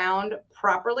your round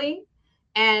properly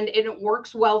and it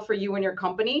works well for you and your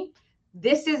company,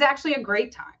 this is actually a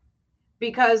great time,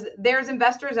 because there's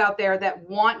investors out there that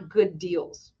want good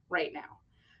deals right now.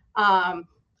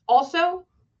 Also,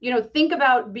 think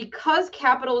about, because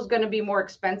capital is going to be more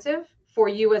expensive for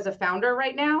you as a founder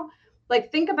right now, like,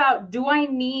 think about, do I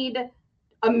need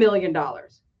 $1 million?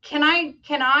 Can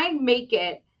I make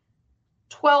it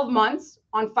 12 months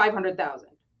on 500,000?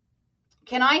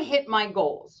 Can I hit my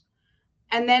goals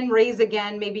and then raise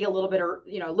again, maybe a little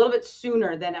bit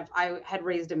sooner than if I had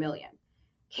raised $1 million?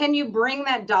 Can you bring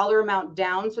that dollar amount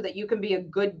down so that you can be a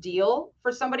good deal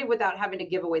for somebody without having to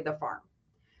give away the farm?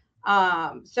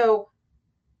 So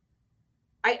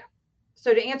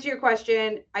to answer your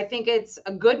question, I think it's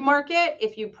a good market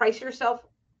if you price yourself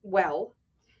well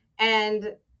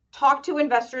and talk to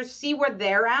investors, see where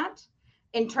they're at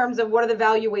in terms of what are the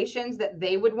valuations that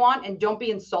they would want, and don't be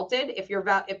insulted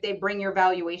if they bring your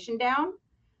valuation down.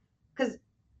 Because,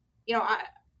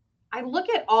 I look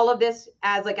at all of this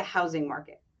as like a housing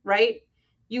market, right?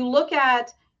 You look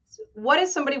at, what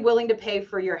is somebody willing to pay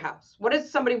for your house? What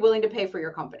is somebody willing to pay for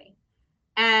your company?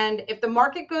 And if the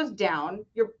market goes down,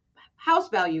 your house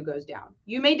value goes down.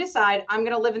 You may decide, I'm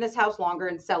going to live in this house longer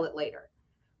and sell it later.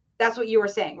 That's what you were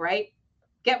saying, right?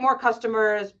 Get more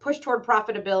customers, push toward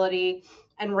profitability,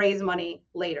 and raise money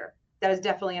later. That is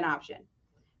definitely an option.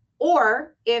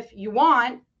 Or if you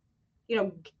want,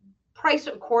 price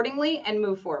accordingly and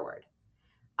move forward.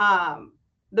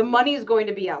 The money is going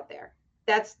to be out there.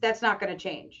 That's not going to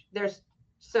change.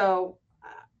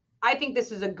 I think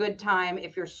this is a good time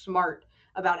if you're smart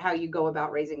about how you go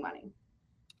about raising money.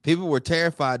 People were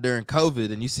terrified during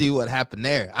COVID, and you see what happened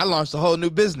there. I launched a whole new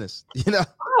business,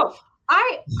 Oh,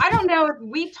 I don't know if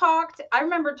we talked. I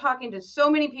remember talking to so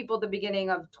many people at the beginning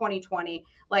of 2020.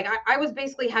 Like I was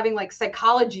basically having like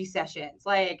psychology sessions.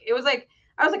 Like it was like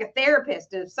I was like a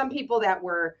therapist of some people that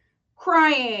were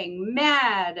crying,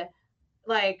 mad,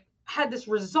 like had this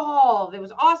resolve. It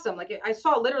was awesome. Like I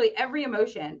saw literally every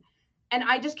emotion, and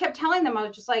I just kept telling them, I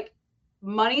was just like,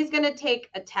 money's going to take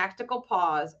a tactical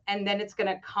pause, and then it's going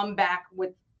to come back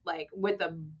with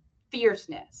a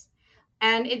fierceness.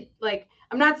 And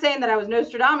I'm not saying that I was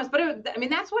Nostradamus, but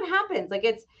that's what happens. Like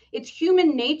it's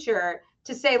human nature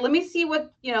to say, let me see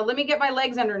what, let me get my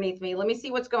legs underneath me. Let me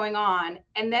see what's going on.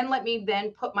 And then let me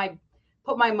then put my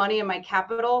money and my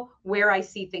capital where I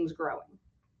see things growing.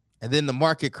 And then the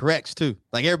market corrects too.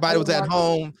 Like everybody was at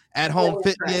home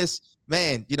fitness,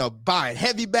 man, buying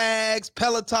heavy bags,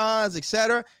 Pelotons,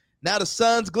 etc. Now the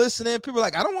sun's glistening. People are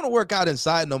like, I don't want to work out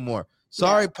inside no more.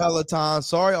 Sorry, Peloton.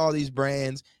 Sorry, all these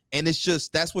brands. And it's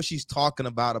just, that's what she's talking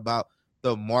about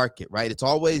the market, right? It's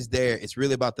always there. It's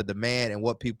really about the demand and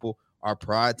what people are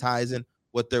prioritizing,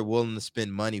 what they're willing to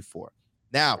spend money for.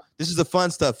 Now, this is the fun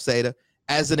stuff, Seda.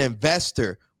 As an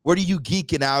investor, what are you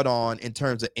geeking out on in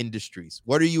terms of industries?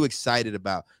 What are you excited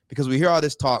about? Because we hear all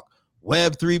this talk,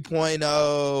 Web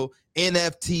 3.0,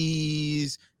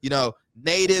 NFTs,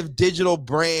 native digital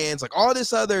brands, like all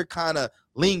this other kind of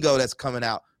lingo that's coming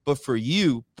out. But for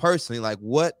you personally, like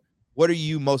what are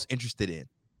you most interested in?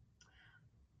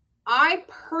 I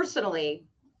personally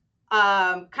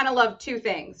kind of love two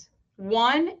things.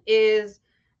 One is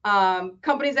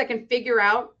companies that can figure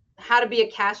out how to be a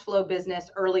cash flow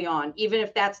business early on, even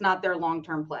if that's not their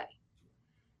long-term play.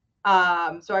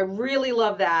 So I really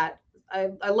love that.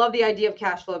 I love the idea of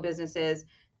cash flow businesses.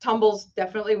 Tumble's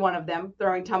definitely one of them,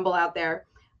 throwing Tumble out there.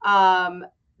 Um,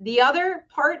 the other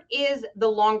part is the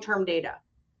long-term data.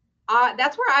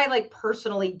 That's where I like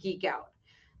personally geek out.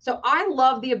 So I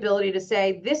love the ability to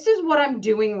say, this is what I'm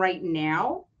doing right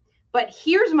now, but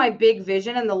here's my big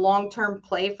vision and the long-term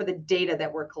play for the data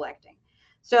that we're collecting.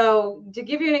 So to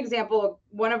give you an example,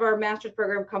 one of our master's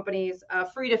program companies,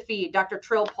 Free to Feed, Dr.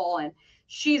 Trill Paulin,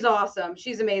 she's awesome.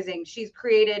 She's amazing. She's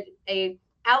created a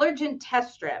allergen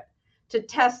test strip to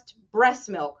test breast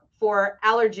milk for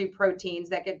allergy proteins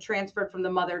that get transferred from the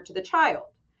mother to the child.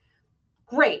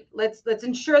 Great. Let's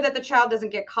ensure that the child doesn't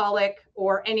get colic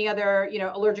or any other,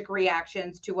 allergic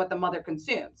reactions to what the mother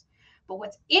consumes. But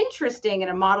what's interesting in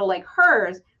a model like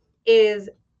hers is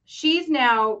she's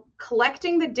now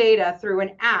collecting the data through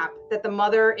an app that the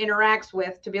mother interacts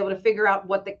with to be able to figure out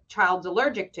what the child's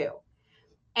allergic to.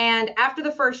 And after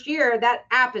the first year, that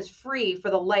app is free for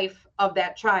the life of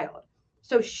that child.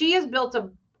 So she has built a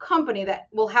company that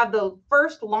will have the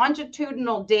first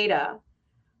longitudinal data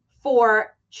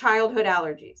for childhood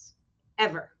allergies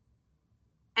ever.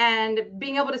 And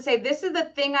being able to say, this is the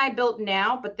thing I built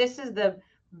now, but this is the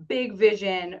big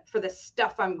vision for the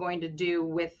stuff I'm going to do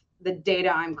with the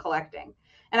data I'm collecting.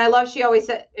 And I love, she always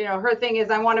said, her thing is,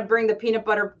 I want to bring the peanut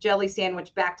butter jelly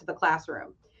sandwich back to the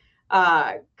classroom.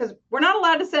 Because we're not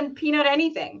allowed to send peanut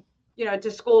anything,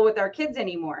 to school with our kids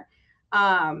anymore.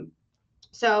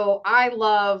 So I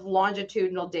love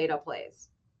longitudinal data plays.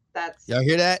 Y'all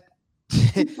hear that?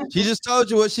 She just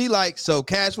told you what she likes. So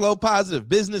cash flow positive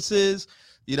businesses,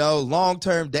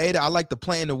 long-term data. I like the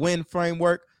plan to win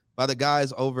framework by the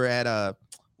guys over at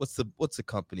what's the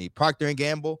company? Procter and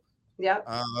Gamble. Yeah.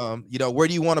 Where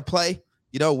do you want to play?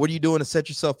 What are you doing to set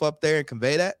yourself up there and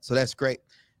convey that? So that's great.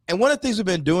 And one of the things we've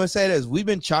been doing, Seda, is we've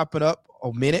been chopping up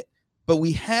a minute, but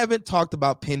we haven't talked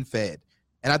about PenFed.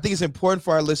 And I think it's important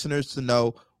for our listeners to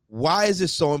know, why is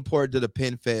this so important to the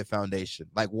PenFed Foundation?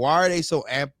 Like, why are they so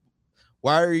amped?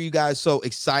 Why are you guys so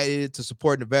excited to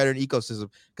support the veteran ecosystem?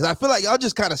 Because I feel like y'all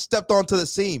just kind of stepped onto the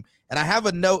scene. And I have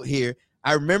a note here.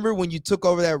 I remember when you took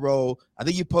over that role, I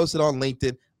think you posted on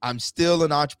LinkedIn, I'm still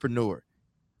an entrepreneur.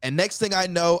 And next thing I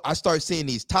know, I start seeing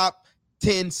these top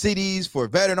 10 cities for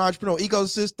veteran entrepreneur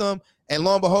ecosystem. And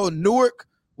lo and behold, Newark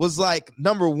was like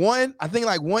number one, I think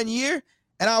like 1 year.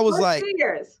 And I was like, 2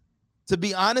 years. To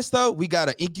be honest, though, we got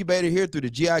an incubator here through the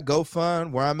GI Go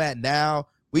Fund where I'm at now.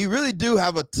 We really do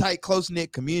have a tight,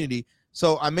 close-knit community.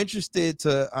 So I'm interested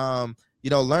to,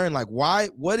 learn, like,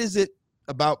 what is it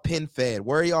about PenFed?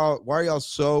 Why are y'all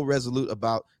so resolute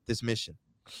about this mission?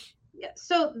 Yeah.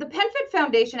 So the PenFed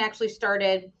Foundation actually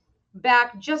started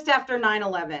back just after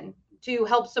 9/11 to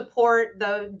help support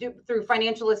through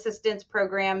financial assistance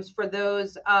programs for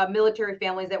those military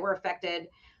families that were affected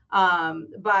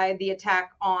by the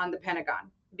attack on the Pentagon.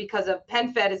 Because of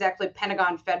PenFed is actually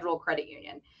Pentagon Federal Credit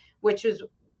Union, which is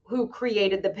who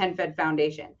created the PenFed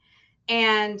Foundation.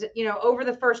 And, over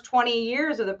the first 20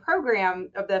 years of the program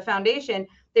of the foundation,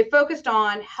 they focused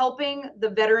on helping the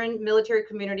veteran military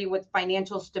community with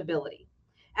financial stability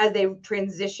as they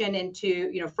transition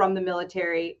into, from the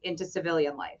military into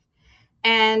civilian life.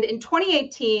 And in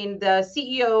 2018, the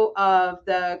CEO of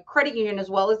the credit union, as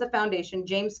well as the foundation,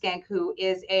 James Skank, who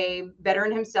is a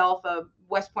veteran himself, a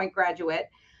West Point graduate,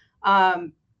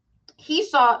 he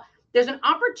saw there's an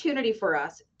opportunity for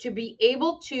us to be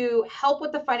able to help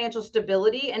with the financial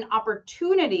stability and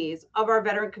opportunities of our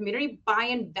veteran community by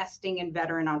investing in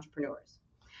veteran entrepreneurs.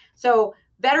 So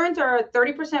veterans are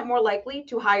 30% more likely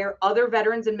to hire other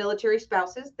veterans and military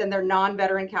spouses than their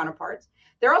non-veteran counterparts.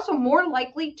 They're also more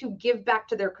likely to give back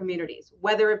to their communities,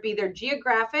 whether it be their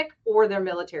geographic or their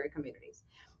military communities.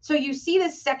 So you see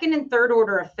this second and third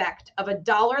order effect of a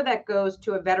dollar that goes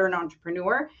to a veteran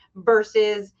entrepreneur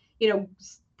versus,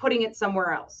 putting it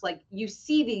somewhere else. Like, you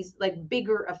see these like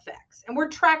bigger effects, and we're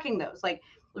tracking those, like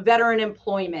veteran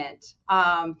employment,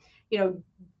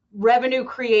 revenue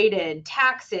created,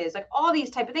 taxes, like all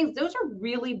these type of things. Those are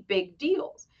really big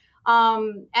deals.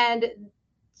 And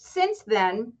since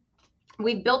then,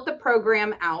 we've built the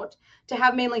program out to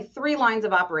have mainly 3 lines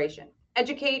of operation: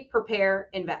 educate, prepare,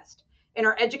 invest. In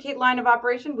our educate line of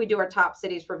operation, we do our top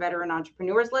cities for veteran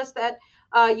entrepreneurs list that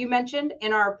you mentioned.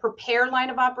 In our prepare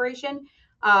line of operation,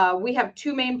 we have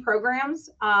 2 main programs.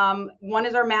 One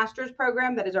is our master's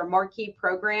program, that is our marquee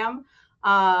program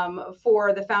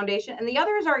for the foundation. And the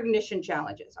other is our ignition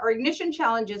challenges. Our ignition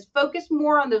challenges focus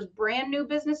more on those brand new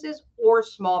businesses or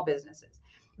small businesses.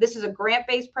 This is a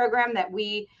grant-based program that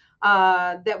we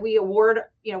award.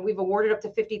 We've awarded up to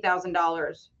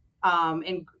 $50,000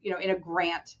 in a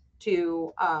grant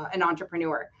to an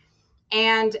entrepreneur.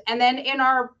 And then in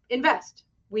our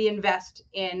we invest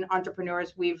in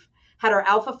entrepreneurs. We've had our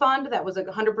Alpha Fund that was a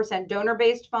 100%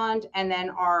 donor-based fund, and then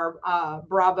our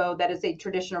Bravo that is a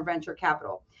traditional venture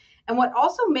capital. And what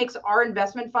also makes our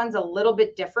investment funds a little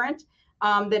bit different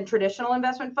than traditional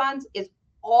investment funds is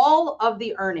all of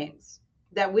the earnings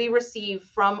that we receive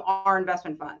from our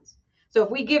investment funds. So if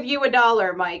we give you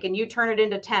 $1, Mike, and you turn it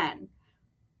into 10,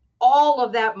 all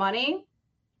of that money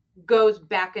goes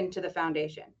back into the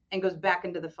foundation and goes back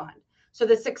into the fund. So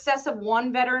the success of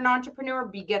one veteran entrepreneur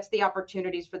begets the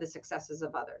opportunities for the successes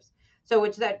of others. So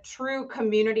it's that true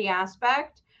community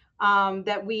aspect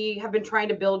that we have been trying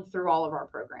to build through all of our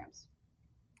programs.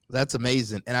 That's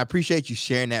amazing. And I appreciate you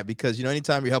sharing that because,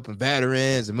 anytime you're helping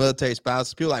veterans and military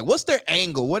spouses, people are like, what's their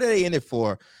angle? What are they in it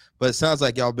for? But it sounds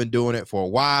like y'all been doing it for a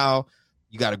while.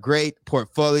 You got a great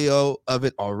portfolio of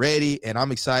it already, and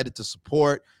I'm excited to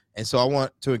support. And so I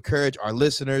want to encourage our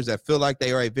listeners that feel like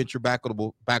they are a venture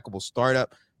backable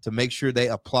startup to make sure they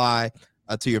apply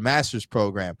to your master's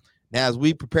program. Now, as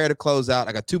we prepare to close out,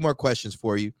 I got 2 more questions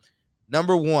for you.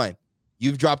 Number 1,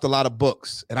 you've dropped a lot of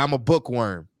books, and I'm a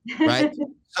bookworm, right?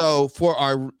 So for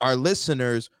our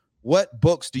listeners, what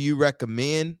books do you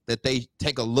recommend that they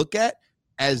take a look at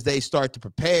as they start to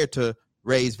prepare to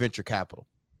raise venture capital?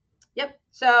 Yep.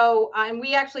 So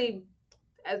we actually,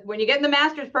 when you get in the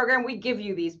master's program, we give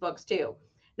you these books too.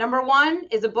 Number 1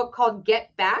 is a book called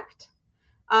Get Backed.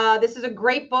 This is a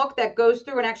great book that goes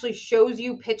through and actually shows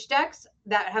you pitch decks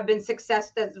that have been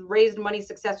that's raised money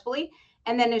successfully.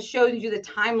 And then it shows you the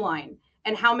timeline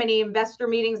and how many investor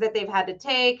meetings that they've had to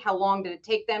take, how long did it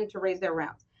take them to raise their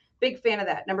rounds. Big fan of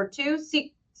that. Number 2,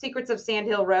 Secrets of Sand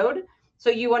Hill Road. So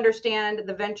you understand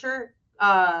the venture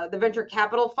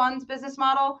capital funds business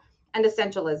model and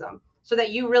essentialism, so that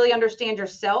you really understand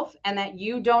yourself and that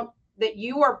you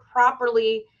are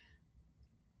properly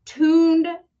tuned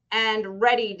and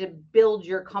ready to build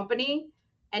your company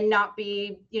and not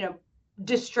be,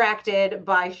 distracted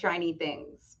by shiny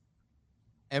things.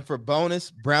 And for bonus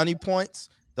brownie points,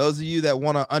 those of you that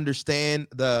want to understand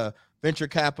the venture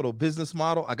capital business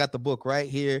model, I got the book right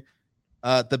here.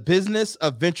 The Business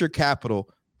of Venture Capital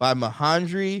by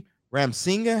Mahendra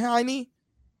Ramsinghe.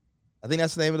 I think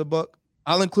that's the name of the book.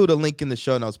 I'll include a link in the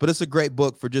show notes, but it's a great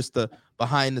book for just the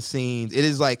behind the scenes. It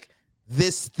is like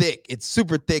this thick. It's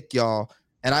super thick, y'all.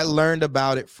 And I learned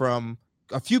about it from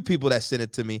a few people that sent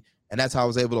it to me. And that's how I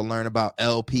was able to learn about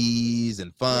LPs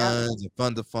and funds and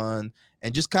fund to fund,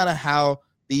 and just kind of how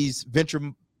these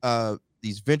venture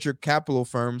capital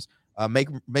firms make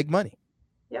money.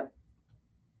 Yep.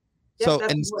 So,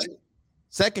 and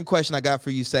second question I got for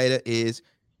you, Seda, is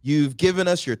you've given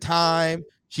us your time.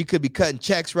 She could be cutting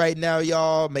checks right now,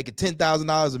 y'all, making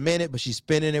 $10,000 a minute, but she's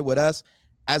spending it with us.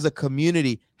 As a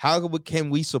community, how can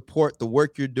we support the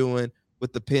work you're doing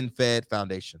with the PenFed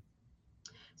Foundation?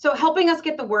 So helping us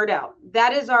get the word out.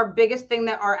 That is our biggest thing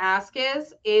that our ask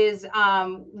is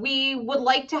we would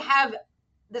like to have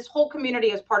this whole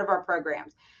community as part of our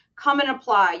programs. Come and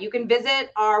apply. You can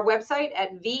visit our website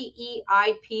at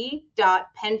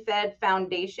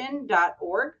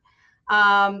veip.penfedfoundation.org.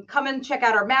 Come and check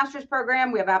out our master's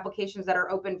program. We have applications that are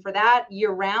open for that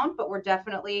year round, but we're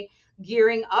definitely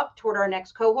gearing up toward our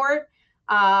next cohort.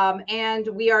 And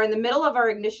we are in the middle of our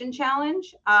Ignition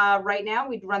Challenge right now.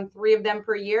 We run 3 of them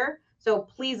per year. So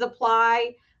please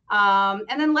apply. And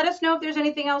then let us know if there's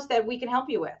anything else that we can help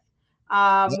you with.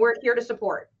 We're here to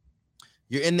support.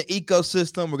 You're in the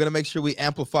ecosystem. We're going to make sure we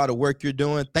amplify the work you're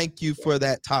doing. Thank you for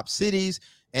that, Top Cities,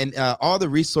 and all the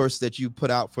resources that you put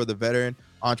out for the veteran,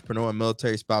 entrepreneur, and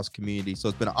military spouse community. So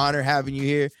it's been an honor having you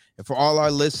here. And for all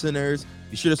our listeners,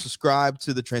 be sure to subscribe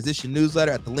to the Transition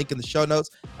newsletter at the link in the show notes.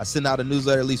 I send out a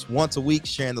newsletter at least once a week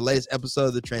sharing the latest episode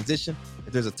of the Transition.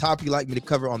 If there's a topic you'd like me to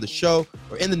cover on the show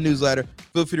or in the newsletter,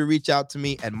 feel free to reach out to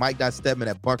me at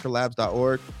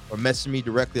mike.stedman@bunkerlabs.org or message me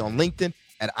directly on LinkedIn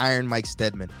at Iron Mike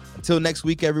Stedman. Until next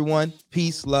week, everyone,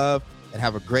 peace, love, and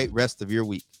have a great rest of your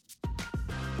week.